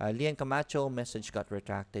 Emily. Lian Camacho, message got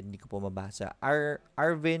retracted. Hindi ko po mabasa.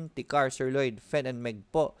 Arvin, Tikar, Sir Lloyd, Fen, and Meg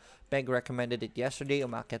po. Meg recommended it yesterday.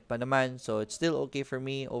 Umakyat pa naman. So, it's still okay for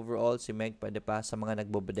me. Overall, si Meg pwede pa sa mga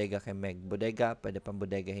nagbobodega kay Meg. Bodega, pwede pang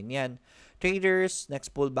bodegahin yan. Traders,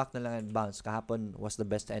 next pullback na lang and bounce. Kahapon was the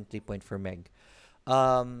best entry point for Meg.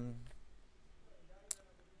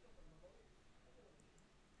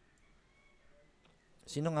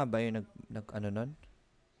 Sino nga ba yung nag-ano nun?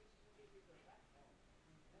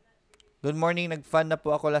 Good morning, nag-fund na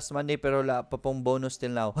po ako last Monday pero wala pa pong bonus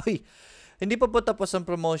till now. Hoy, hindi pa po tapos ang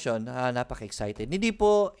promotion. Napaka-excited. Hindi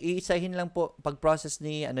po, iisahin lang po pag-process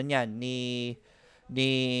ni,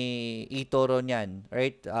 ni eToro niyan.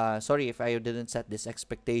 Right? Sorry if I didn't set this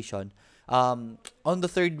expectation. On the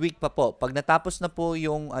third week pa po, pag natapos na po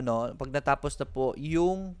yung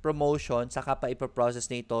promotion, saka pa ipaprocess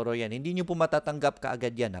ni eToro yan. Hindi nyo po matatanggap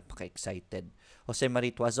kaagad yan. Napaka-excited. Jose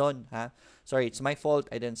Marie Tuazon, ha? Sorry, it's my fault.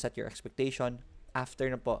 I didn't set your expectation. After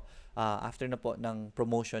na po ng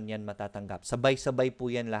promotion yan matatanggap. Sabay-sabay po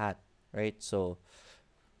yan lahat. Right? So,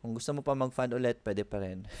 kung gusto mo pa mag-fund ulit, pwede pa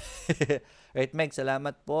rin. Right, Meg,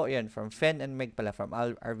 salamat po. Yan, from Fen and Meg pala, from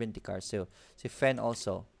Arvin Tikar. So, si Fen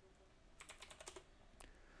also.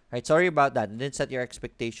 Right, sorry about that. I didn't set your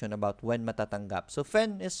expectation about when matatanggap. So,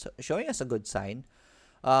 Fen is showing us a good sign.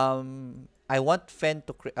 I want Fen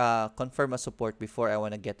to confirm a support before I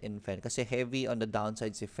want to get in Fen. Kasi heavy on the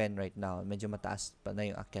downside si Fen right now. Medyo mataas pa na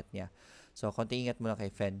yung akyat niya. So, konti ingat muna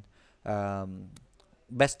kay Fen.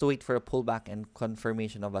 Best to wait for a pullback and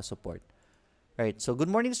confirmation of a support. Right, so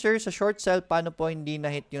good morning, sir. Sa short sell, paano po hindi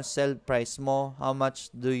na-hit yung sell price mo? How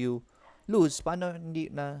much do you lose? Paano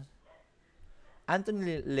hindi na...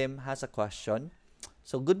 Anthony Lim has a question.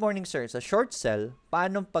 So, good morning, sir. Sa short sell,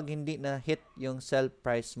 paano pag hindi na-hit yung sell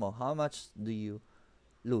price mo? How much do you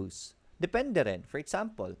lose? Depende rin. For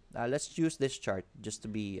example, let's use this chart just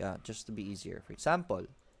to be easier. For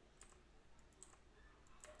example,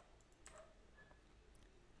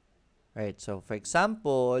 right, so for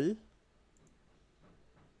example,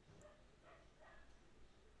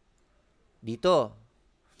 dito.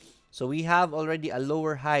 So, we have already a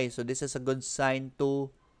lower high. So, this is a good sign to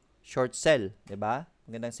short sell. Diba?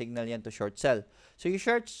 Magandang signal yan to short sell. So, you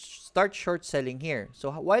start short selling here.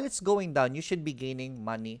 So, while it's going down, you should be gaining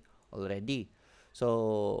money already.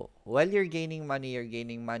 So, while you're gaining money,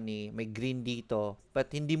 may green dito, but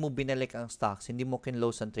hindi mo binalik ang stocks, hindi mo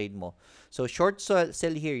kinlose ang trade mo. So, short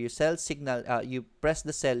sell here, you sell signal, you press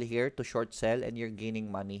the sell here to short sell and you're gaining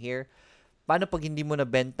money here. Paano pag hindi mo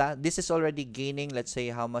nabenta? This is already gaining. Let's say,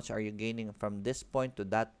 how much are you gaining from this point to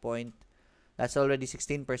that point? That's already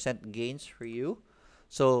 16% gains for you.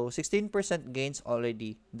 So, 16% gains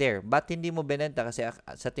already there. But hindi mo binenta kasi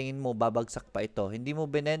sa tingin mo babagsak pa ito. Hindi mo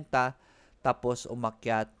binenta tapos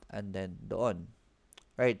umakyat and then doon.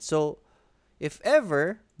 Right? So, if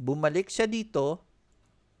ever bumalik siya dito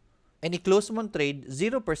and i-close mo trade,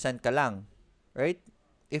 0% ka lang. Right?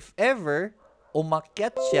 If ever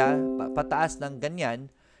umakyat siya pataas ng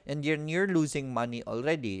ganyan and you're losing money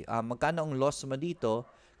already. Magkano ang loss mo dito?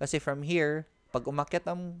 Kasi from here, pag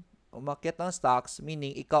umakyat ng stocks,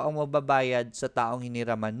 meaning ikaw ang mababayad sa taong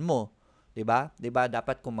hiniraman mo. 'Di ba? 'Di ba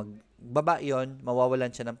dapat kung magbaba 'yon, mawawalan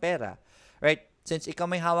siya ng pera. Right? Since ikaw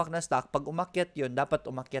may hawak na stock, pag umakyat 'yon, dapat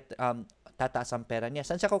umakyat tataas ang pera niya.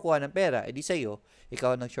 Saan siya kukuha ng pera? Edi sa'yo,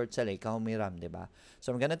 ikaw ang nag-short sell, ikaw humiram, 'di ba?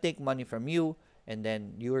 So I'm gonna take money from you and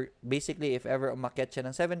then you're basically if ever umakyat siya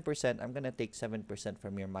ng 7%, I'm gonna take 7%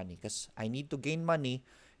 from your money because I need to gain money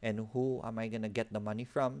and who am I gonna get the money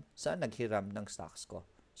from? Sa naghiram ng stocks ko.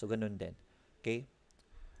 So, ganun din. Okay?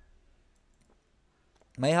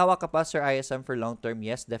 May hawak ka pa, Sir ISM, for long term?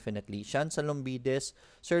 Yes, definitely. Sean Salombides,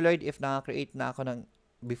 Sir Lloyd, if naka-create na ako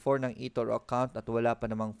before ng eToro account at wala pa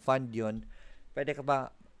namang fund yon, pwede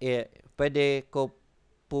ko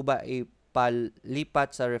po ba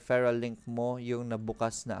ipalipat sa referral link mo yung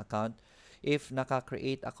nabukas na account? If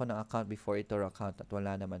naka-create ako ng account before eToro account at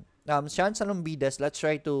wala naman. Sean Salombides, let's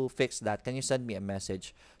try to fix that. Can you send me a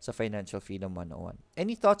message sa Financial Freedom 101?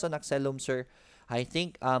 Any thoughts on Axelum, sir? I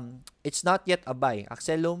think it's not yet a buy.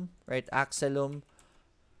 Axelum, right? Axelum,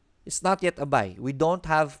 it's not yet a buy. We don't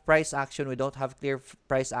have price action. We don't have clear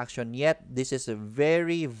price action yet. This is a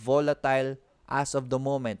very volatile as of the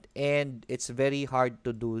moment. And it's very hard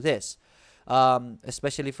to do this.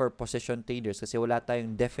 Especially for position traders kasi wala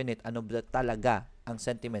tayong definite ano ba talaga ang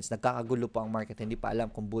sentiments. Nagkakagulo pa ang market. Hindi pa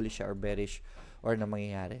alam kung bullish siya or bearish or na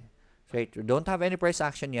mangyayari. Right? We don't have any price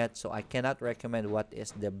action yet so I cannot recommend what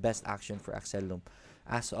is the best action for Axelum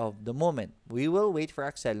as of the moment. We will wait for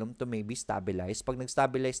Axelum to maybe stabilize. Pag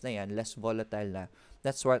nag-stabilize na yan, less volatile na,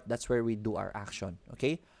 that's where we do our action.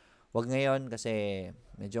 Okay? Wag ngayon kasi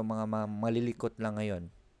medyo mga malilikot lang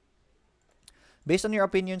ngayon. Based on your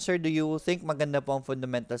opinion, sir, do you think maganda po ang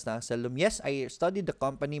fundamentals ng Axelum? Yes, I studied the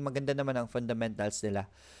company. Maganda naman ang fundamentals nila.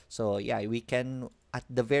 So, yeah, we can, at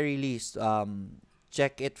the very least,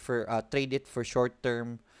 check it for, trade it for short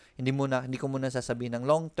term. Hindi ko muna sasabihin ng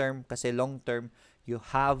long term kasi long term, you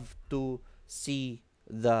have to see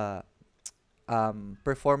the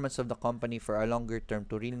performance of the company for a longer term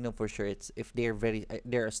to really know for sure if they're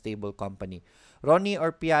a stable company. Ronnie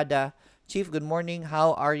Orpiada, Chief, good morning.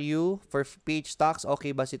 How are you? For page stocks,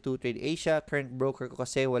 okay ba si 2Trade Asia? Current broker ko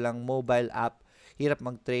kasi walang mobile app. Hirap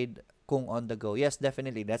mag-trade kung on the go. Yes,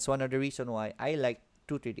 definitely. That's one of the reason why I like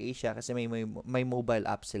 2Trade Asia kasi may mobile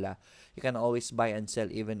app sila. You can always buy and sell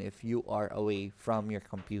even if you are away from your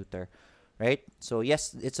computer. Right? So,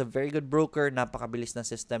 yes, it's a very good broker. Napakabilis ng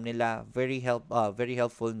system nila. Very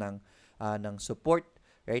helpful ng support.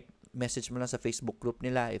 Right? Message mo lang sa Facebook group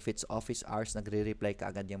nila. If it's office hours, nagre-reply ka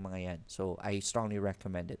agad yung mga yan. So, I strongly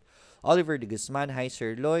recommend it. Oliver de Guzman, hi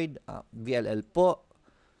Sir Lloyd. VLL po.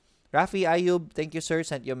 Rafi Ayub, thank you sir.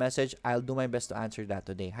 Sent you a message. I'll do my best to answer that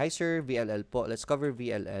today. Hi sir, VLL po. Let's cover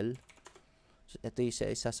VLL. So, ito isa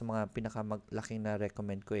sa mga pinakamalaking na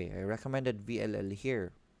recommend ko eh. I recommended VLL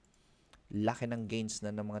here. Laki ng gains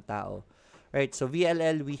na ng mga tao. Right, so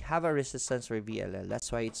VLL, we have a resistance for VLL.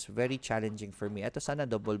 That's why it's very challenging for me. Ito sana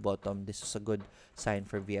double bottom. This is a good sign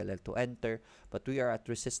for VLL to enter. But we are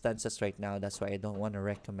at resistances right now. That's why I don't want to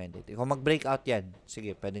recommend it. Kung mag-breakout yan,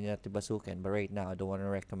 sige, pwede nyo natin basukin. But right now, I don't want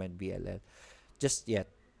to recommend VLL. Just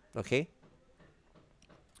yet. Okay?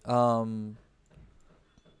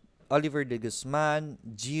 Oliver de Guzman,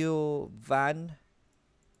 Gio Van,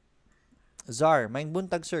 Zar, maing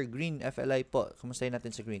buntag sir, green FLI po. Kumustahin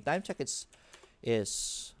natin sa green. Time check is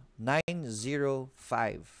 9:05.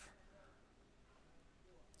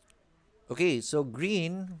 Okay, so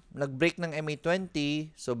green, nag-break ng MA20,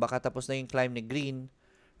 so baka tapos na yung climb ni green.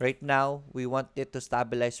 Right now, we want it to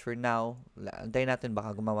stabilize for now. Antayin natin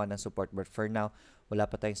baka gumawa ng support, but for now, wala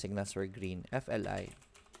pa tayong signals for green. FLI.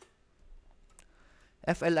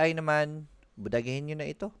 FLI naman, budagahin nyo na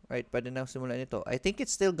ito. Right, pwede na simulan ito. I think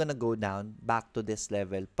it's still gonna go down back to this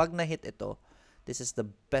level. Pag na-hit ito, this is the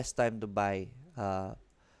best time to buy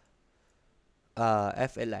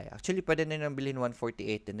FLI. Actually, pwede na nang bilhin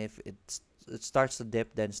 148 and if it starts to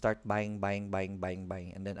dip, then start buying.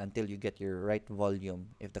 And then until you get your right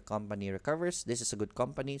volume. If the company recovers, this is a good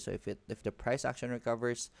company. So if the price action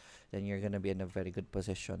recovers, then you're gonna be in a very good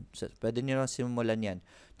position. So pwede nyo na simulan yan.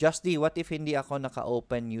 Just D, what if hindi ako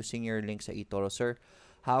naka-open using your link sa eToro, sir?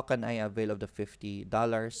 How can I avail of the $50?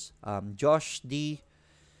 Josh D,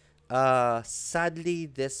 Sadly,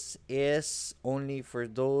 this is only for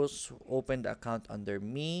those who opened the account under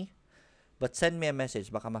me. But send me a message.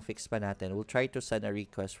 Baka ma-fix pa natin. We'll try to send a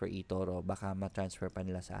request for eToro. Baka ma-transfer pa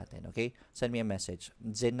nila sa atin. Okay? Send me a message.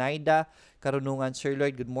 Zenaida Karunungan. Sir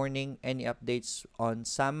Lloyd, good morning. Any updates on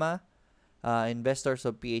Sama? Investors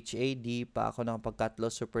of PHA, di pa ako nakapag-cut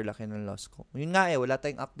loss. Super laki ng loss ko. Yun nga wala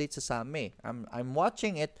tayong update sa Sama eh. I'm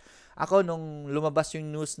watching it. Ako, nung lumabas yung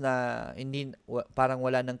news na parang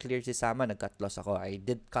wala nang clear si Sama, nag-cut loss ako. I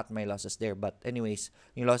did cut my losses there. But anyways,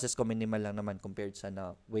 yung losses ko minimal lang naman compared sa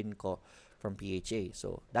na-win ko from PHA.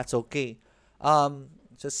 So, that's okay.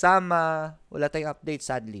 So, Sama, wala tayong update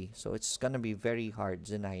sadly. So, it's gonna be very hard,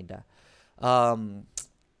 Zenaida.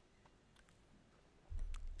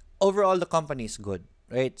 Overall, the company is good.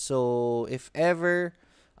 Right? So, if ever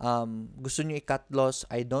gusto nyo i-cut loss,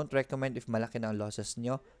 I don't recommend if malaki na ang losses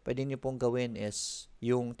nyo. Pwede nyo pong gawin is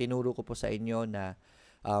yung tinuro ko po sa inyo na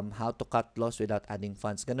how to cut loss without adding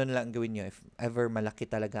funds. Ganun lang gawin nyo if ever malaki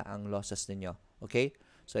talaga ang losses ninyo. Okay?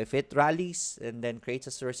 So, if it rallies and then creates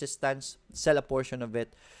a resistance, sell a portion of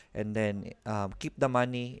it and then keep the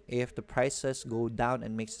money. If the prices go down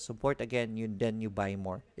and makes support again, then you buy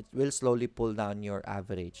more. It will slowly pull down your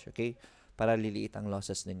average. Okay? Para liliit ang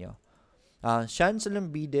losses ninyo.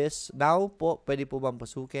 Axelum BDS, now po, pwede po bang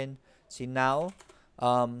pasukin? Si Now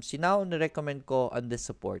na-recommend ko on this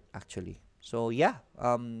support actually. So, yeah.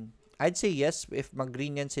 I'd say yes. If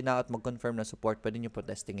mag-green yan si Now at mag-confirm na support, pwede nyo po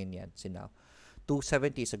testingin yan si Now.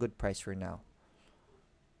 270 is a good price for now.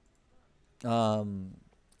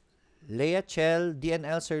 Leia Chell,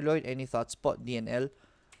 DNL, Sir Lloyd, any thoughts po? DNL?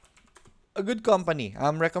 A good company.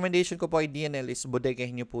 Recommendation ko po ay DNL is BODEGA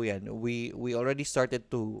nyo po yan. We already started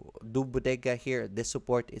to do BODEGA here. This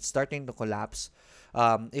support, it's starting to collapse.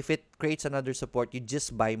 If it creates another support, you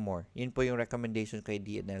just buy more. Yun po yung recommendation kay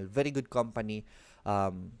DNL. Very good company.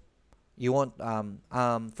 You won't,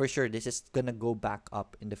 for sure, this is gonna go back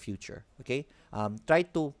up in the future. Okay? Try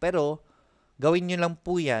to, pero gawin nyo lang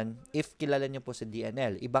po yan if kilala nyo po sa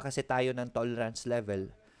DNL. Iba kasi tayo ng tolerance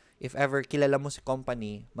level. If ever kilala mo si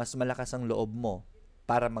company, mas malakas ang loob mo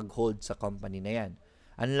para mag-hold sa company na yan.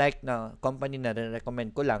 Unlike na company na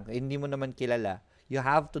recommend ko lang, hindi mo naman kilala, you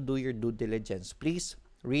have to do your due diligence. Please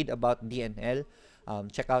read about DNL,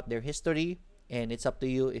 check out their history, and it's up to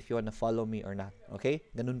you if you wanna follow me or not. Okay?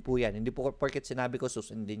 Ganun po yan. Hindi po porket sinabi ko,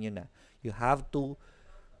 susundin nyo na. You have to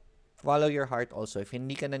follow your heart also. If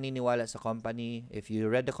hindi ka naniniwala sa company, if you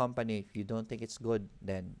read the company, if you don't think it's good,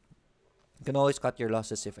 then you can always cut your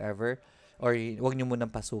losses if ever. Or huwag nyo munang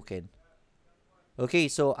pasukin. Okay,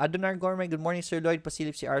 so Adonar Gourmet, good morning Sir Lloyd.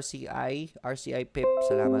 Pasilip si RCI Pip,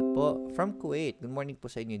 salamat po. From Kuwait, good morning po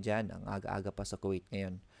sa inyo dyan. Ang aga-aga pa sa Kuwait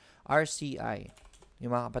ngayon. RCI,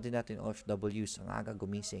 yung mga kapatid natin OFWs, ang aga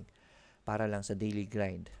gumising para lang sa daily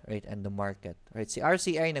grind, right, and the market. Right, si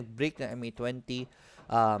RCI nag-break na MA20.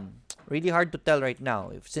 Really hard to tell right now.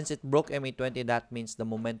 Since it broke MA20, that means the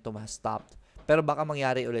momentum has stopped. Pero baka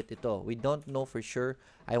mangyari ulit ito. We don't know for sure.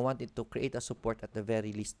 I want it to create a support at the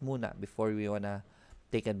very least muna before we wanna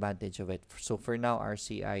take advantage of it. So for now,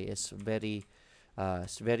 RCI is very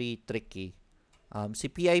tricky. Si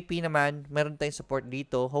PIP naman, meron tayong support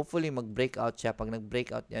dito. Hopefully, mag-breakout siya. Pag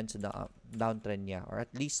nag-breakout yan sa downtrend niya, or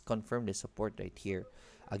at least confirm the support right here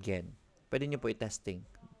again. Pwede nyo po i-testing.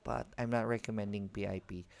 But I'm not recommending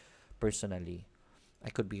PIP personally. I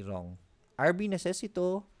could be wrong. RB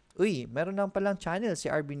Necessito. Uy, meron lang palang channel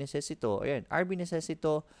si RB Necessito. Ayan, RB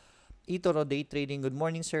Necessito, eToro Day Trading. Good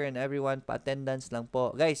morning, sir, and everyone. Pa-attendance lang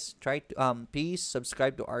po. Guys, try to, please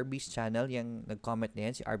subscribe to RB's channel. Yung nag-comment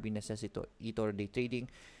na yan, si RB Necessito, eToro Day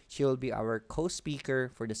Trading. She will be our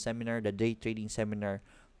co-speaker for the seminar, the Day Trading Seminar,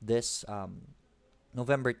 this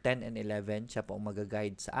November 10 and 11. Siya po ang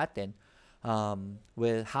mag-guide sa atin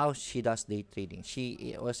with how she does day trading.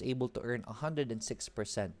 She was able to earn 106%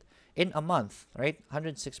 in a month, right?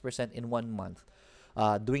 106% in 1 month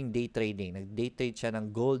doing day trading. Nag-day trade siya ng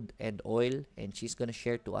gold and oil, and she's gonna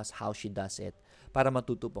share to us how she does it para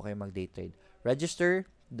matuto po kayo mag-day trade. Register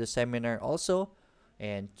the seminar also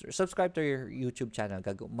and subscribe to your YouTube channel.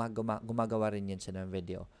 Gumagawa rin yan siya ng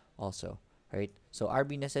video also, right? So,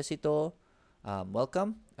 RB Necessito,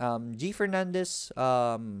 welcome. G. Fernandez,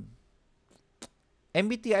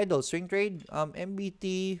 MBT Idol, swing trade,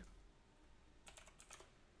 MBT.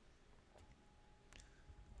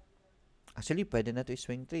 Actually, pwede na ito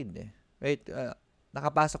i-swing trade eh. Right?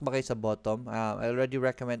 Nakapasok ba kayo sa bottom? I've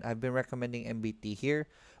been recommending MBT here.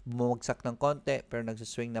 Bumagsak ng konti, pero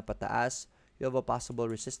nagsaswing na pataas. You have a possible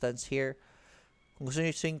resistance here. Kung gusto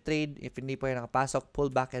nyo swing trade, if hindi pa kayo nakapasok, pull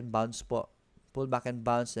back and bounce po. pull back and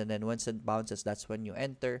bounce, and then once it bounces, that's when you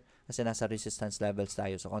enter kasi nasa resistance levels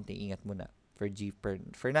tayo. So, konting ingat muna. For G.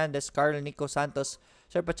 Fernandez, Carl, Nico Santos.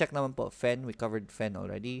 Sir, pa-check naman po. Fen, we covered Fen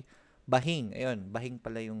already. Bahing, ayun, Bahing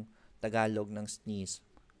pala yung Tagalog ng sneeze.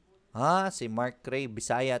 Si Mark Ray,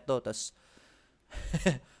 Bisaya to. Tapos,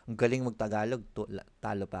 ang galing mag-Tagalog,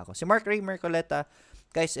 talo pa ako. Si Mark Ray Mercoleta,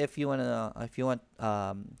 guys, if you want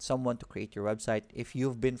someone to create your website, if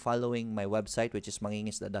you've been following my website, which is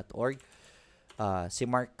mangingisda.org, si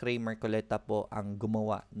Mark Ray Mercoleta po ang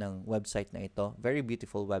gumawa ng website na ito. Very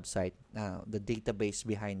beautiful website. The database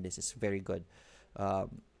behind this is very good.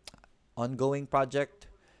 Ongoing project.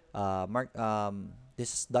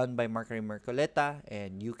 This is done by Mark Ray Mercoleta,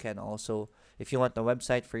 and you can also, if you want a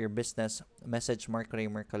website for your business, message Mark Ray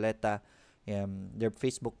Mercoleta. Their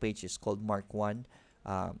Facebook page is called Mark1.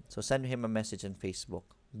 So send him a message on Facebook.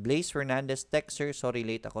 Blaze Fernandez, Tech sir, sorry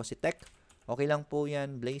late ako. Si Tech, okay lang po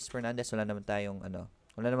yan. Blaze Fernandez, wala naman tayong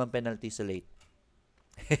wala naman penalty sa late.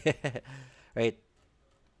 Right.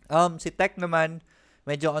 Si Tech naman,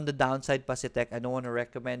 medyo on the downside pa si Tech. I don't want to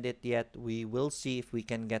recommend it yet. We will see if we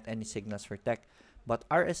can get any signals for Tech. But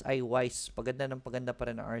RSI wise, paganda pa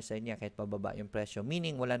rin ang RSI niya kahit pababa yung presyo.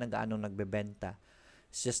 Meaning, wala nang gaanong nagbebenta.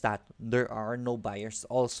 It's just that there are no buyers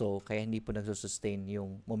also, kaya hindi po nagsusustain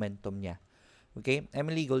yung momentum niya. Okay?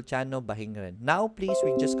 Emily Golchano, Bahing rin. Now, please,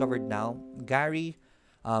 we just covered now. Gary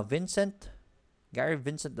Vincent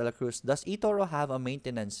de la Cruz. Does eToro have a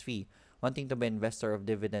maintenance fee? Wanting to be investor of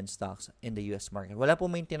dividend stocks in the US market. Wala po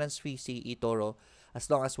maintenance fee si eToro as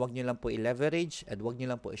long as wag nyo lang po i-leverage and wag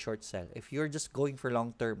nyo lang po i-short sell. If you're just going for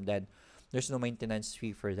long term, then there's no maintenance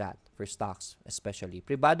fee for that, for stocks especially.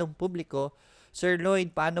 Pribadong publiko, Sir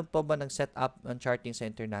Lloyd, paano pa ba nag-set up ng charting sa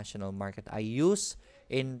international market? I use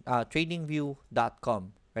in tradingview.com,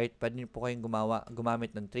 right? Pwede niyo po kayong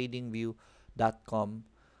gumamit ng tradingview.com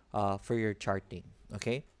for your charting.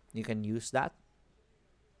 Okay? You can use that.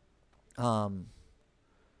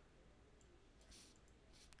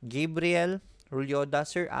 Gabriel Rulyoda,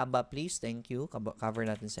 Sir, ABA please. Thank you. Cover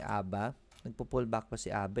natin si ABA. Nagpo-pull back pa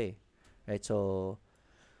si ABA. Right, so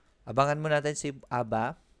abangan mo natin si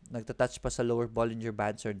ABA. Nagtatouch pa sa lower Bollinger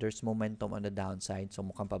Band, sir. There's momentum on the downside. So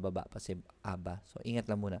mukhang pababa pa si ABA. So ingat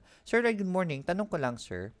lang muna. Sir, good morning. Tanong ko lang,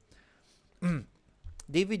 sir.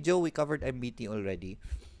 David Joe, we covered MBT already.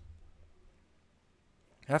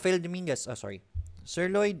 Rafael Dominguez, sorry. Sir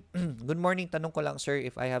Lloyd, good morning. Tanong ko lang, sir,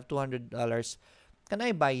 if I have $200, can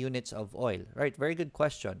I buy units of oil? Right, very good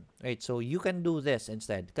question. Right, so you can do this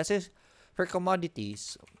instead. Kasi for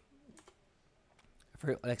commodities,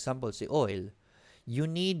 for example, si oil, you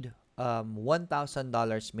need $1,000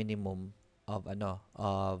 minimum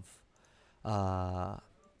of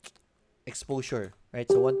exposure. Right,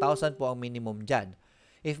 so 1,000 po ang minimum dyan.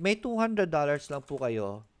 If may $200 lang po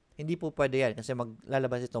kayo, hindi po pwede yan kasi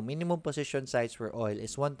maglalabas ito. Minimum position size for oil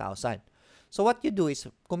is 1,000. So what you do is,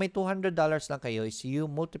 kung may $200 lang kayo, is you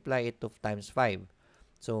multiply it to times 5.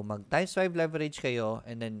 So mag times 5 leverage kayo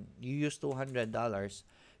and then you use $200.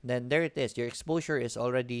 Then there it is. Your exposure is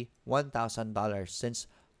already $1,000 since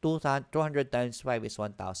 200 times 5 is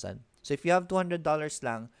 1,000. So if you have $200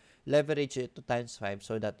 lang, leverage it to times 5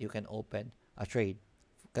 so that you can open a trade.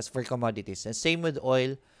 Because for commodities. And same with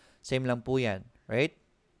oil, same lang po yan. Right?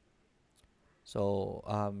 So,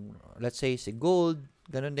 let's say si gold,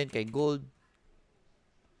 ganun din kay gold.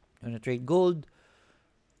 Ano trade gold,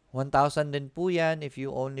 1,000 din po yan. If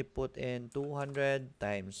you only put in 200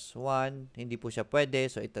 times 1, hindi po siya pwede.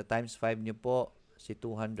 So, ito times 5 nyo po, si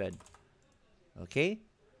 200. Okay?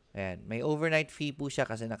 Ayan. May overnight fee po siya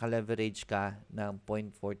kasi naka-leverage ka ng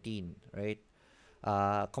 0.14. Right?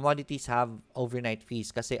 Commodities have overnight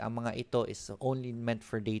fees kasi ang mga ito is only meant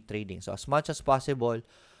for day trading. So, as much as possible,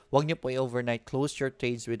 huwag nyo po i-overnight. Close your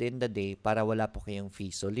trades within the day para wala po kayong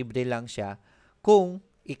fees. So, libre lang siya kung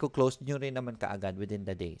i-close nyo rin naman kaagad within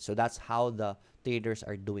the day. So, that's how the traders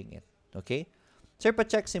are doing it. Okay? Sir,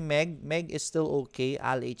 pa-check si Meg. Meg is still okay.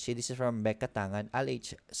 ALHC. This is from Becca Tangan.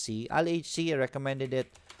 ALHC. ALHC, I recommended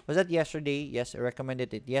it. Was that yesterday? Yes, I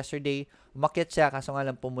recommended it yesterday. Umakyat siya, kaso nga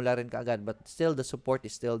lang pumula rin kaagad. But still, the support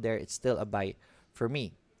is still there. It's still a buy for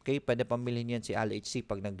me. Okay? Pwede pamilhin yan si ALHC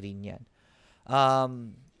pag nag-green yan.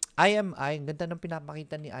 IMI, ang ganda ng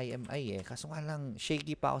pinapakita ni IMI eh. Kaso nga lang,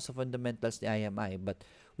 shaky pa ako sa fundamentals ni IMI. But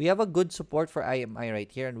we have a good support for IMI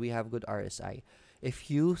right here and we have good RSI.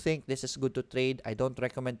 If you think this is good to trade, I don't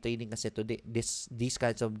recommend trading kasi today, these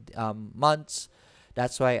kinds of months.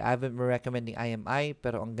 That's why I haven't been recommending IMI.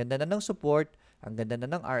 Pero ang ganda na ng support, ang ganda na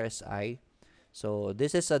ng RSI. So,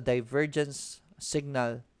 this is a divergence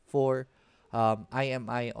signal for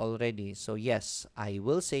IMI already. So, yes, I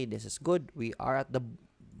will say this is good. We are at the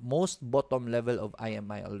most bottom level of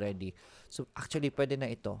IMI already. So actually pwede na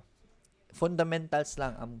ito. Fundamentals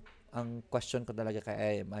lang ang question ko talaga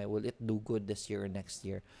kay IMI. Will it do good this year or next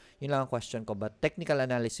year? Yun lang ang question ko. But technical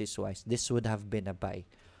analysis wise, this would have been a buy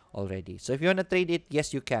already. So if you wanna trade it,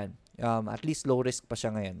 yes you can. At least low risk pa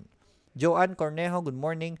siya ngayon. Joanne Cornejo, good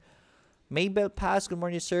morning. Mabel Pass, good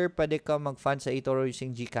morning sir. Pwede ka mag-fund sa eToro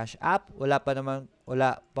using GCash app? Wala pa man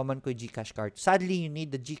ko yung GCash card. Sadly, you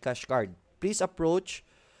need the GCash card. Please approach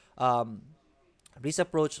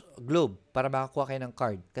Globe para makakuha kayo ng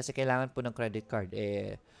card. Kasi kailangan po ng credit card.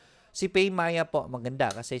 Si Paymaya po, maganda.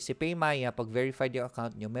 Kasi si Paymaya, pag verified yung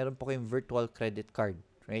account nyo, meron po kayong virtual credit card.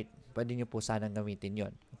 Right? Pwede nyo po sanang gamitin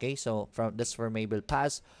yon. Okay? So, that's for Mabel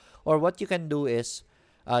Pass. Or what you can do is,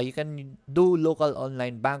 you can do local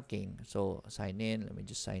online banking. So, sign in. Let me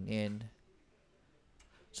just sign in.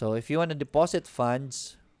 So, if you want to deposit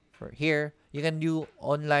funds for here, you can do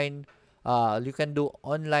online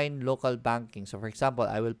local banking. So, for example,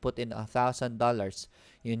 I will put in $1,000.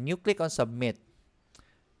 You click on submit.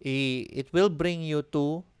 It will bring you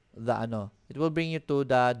to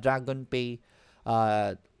the Dragon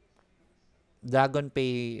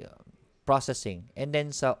Pay processing. And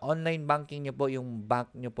then sa online banking nyo po, yung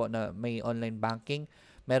bank nyo po na may online banking,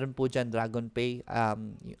 meron po dyan Dragon Pay.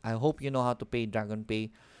 I hope you know how to pay Dragon Pay.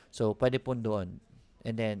 So, pwede po doon.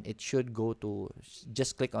 And then, it should go to,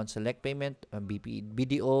 just click on select payment,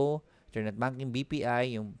 BDO, internet banking,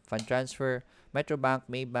 BPI, yung fund transfer, Metrobank,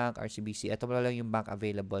 Maybank, RCBC. Ito pala lang yung bank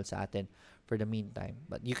available sa atin for the meantime.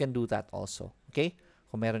 But you can do that also. Okay?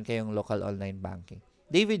 Kung meron kayong local online banking.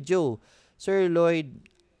 David Joe, Sir Lloyd,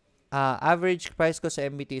 average price ko sa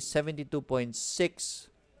MBT is 72.6.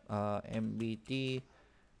 MBT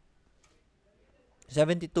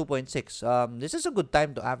 72.6. This is a good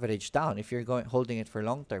time to average down if you're holding it for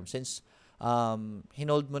long term. Since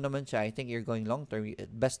hinold mo naman siya, I think you're going long term.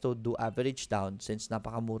 Best to do average down since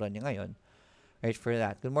napakamura niya ngayon. Right for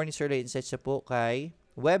that. Good morning, Sir Lloyd. Insights po kay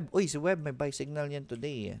Web. Uy, si Web, may buy signal yan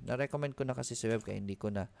today. Na-recommend ko na kasi si Web kaya hindi ko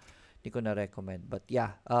na recommend. But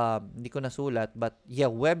yeah, hindi ko nasulat. But yeah,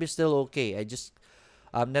 Web is still okay. I just,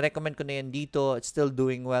 na-recommend ko na yan dito. It's still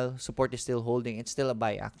doing well. Support is still holding. It's still a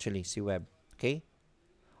buy actually, si Web. Okay?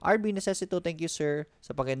 RB Necessito, thank you sir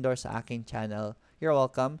sa pag-endorse sa aking channel. You're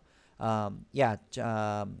welcome.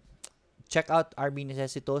 Check out RB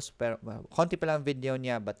Necessitos. Pero, konti pa lang video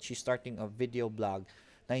niya but she's starting a video blog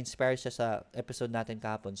na-inspire siya sa episode natin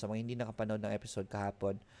kahapon. Sa mga hindi nakapanood ng episode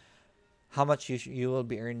kahapon, how much you will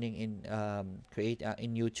be earning in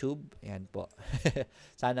in YouTube. Yan po.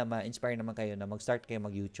 Sana ma-inspire naman kayo na mag-start kayo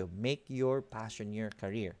mag-YouTube. Make your passion your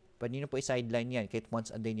career. Pwede nyo po i-sideline yan. Kahit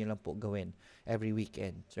once a day nyo lang po gawin every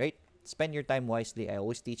weekend. Right? Spend your time wisely. I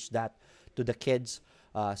always teach that to the kids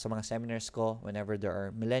sa mga seminars ko whenever there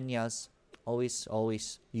are millennials. Always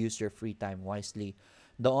use your free time wisely.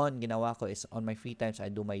 Doon, ginawa ko is on my free times,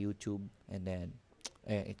 I do my YouTube. And then,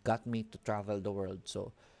 it got me to travel the world.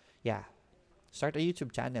 So, yeah. Start a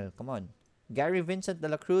YouTube channel. Come on. Gary Vincent de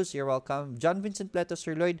la Cruz, you're welcome. John Vincent Pleto,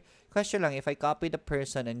 Sir Lloyd. Question lang, if I copy the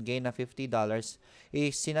person and gain na $50,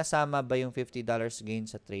 sinasama ba yung $50 gain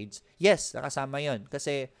sa trades? Yes, nakasama yon.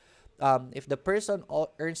 Kasi, if the person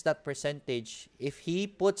earns that percentage, if he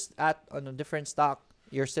puts that on a different stock,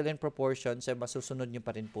 you're still in proportion, so masusunod nyo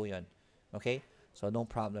pa rin po yun. Okay? So, no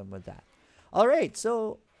problem with that. Alright,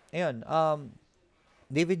 so, ayun.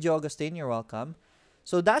 David Joe Agustin, you're welcome.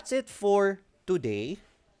 So, that's it for today.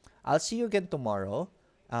 I'll see you again tomorrow.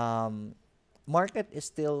 Market is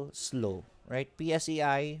still slow, right?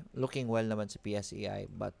 PSEI, looking well naman sa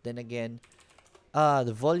PSEI. But then again,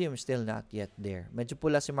 the volume is still not yet there. Medyo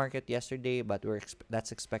pula si market yesterday, but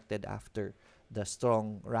that's expected after the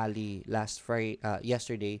strong rally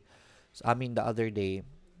yesterday. So, the other day.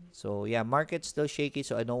 So, yeah, market's still shaky,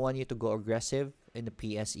 so I don't want you to go aggressive in the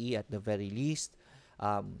PSE at the very least.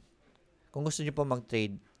 Kung gusto niyo po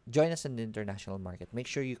mag-trade, join us in the international market.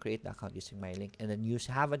 Make sure you create the account using my link and then you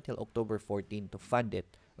have until October 14 to fund it.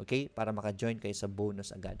 Okay? Para maka-join kayo sa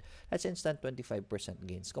bonus agad. That's instant 25%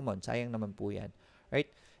 gains. Come on, sayang naman po yan.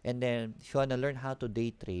 Right? And then, if you wanna learn how to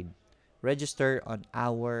day trade, register on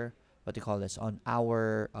our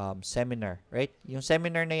seminar, right? Yung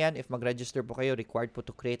seminar na yan, if mag-register po kayo, required po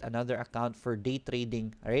to create another account for day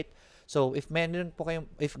trading, right? So, if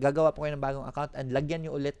gagawa po kayo ng bagong account and lagyan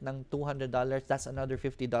nyo ulit ng $200, that's another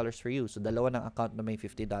 $50 for you. So, dalawa ng account na may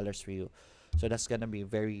 $50 for you. So, that's gonna be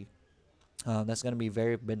very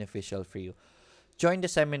beneficial for you. Join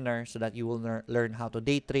the seminar so that you will learn how to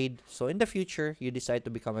day trade. So, in the future, you decide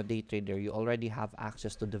to become a day trader, you already have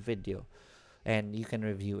access to the video and you can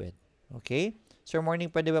review it. Okay? Sir Morning,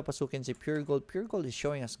 pwede ba pasukin si Pure Gold? Pure Gold is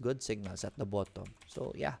showing us good signals at the bottom.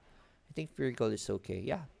 So, yeah. I think Pure Gold is okay.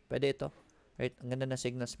 Yeah, pwede ito. Right? Ang ganda na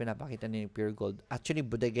signals pinapakita ni Pure Gold. Actually,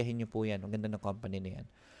 bodegahin nyo po yan. Ang ganda ng company na yan.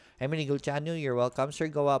 Emily Gulchano, you're welcome.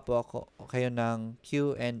 Sir, gawa po ako kayo ng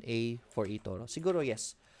Q&A for eToro. Siguro,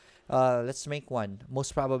 yes. Let's make one.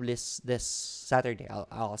 Most probably this Saturday.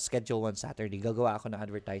 I'll schedule one Saturday. Gagawa ako ng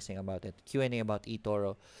advertising about it. Q&A about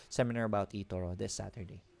eToro. Seminar about eToro this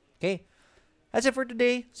Saturday. Okay? That's it for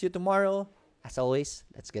today. See you tomorrow. As always,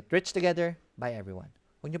 let's get rich together. Bye, everyone.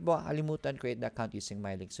 Huwag niyo po kalimutan, create the account using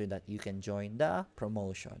my link so that you can join the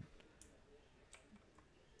promotion.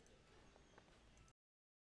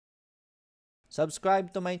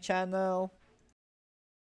 Subscribe to my channel.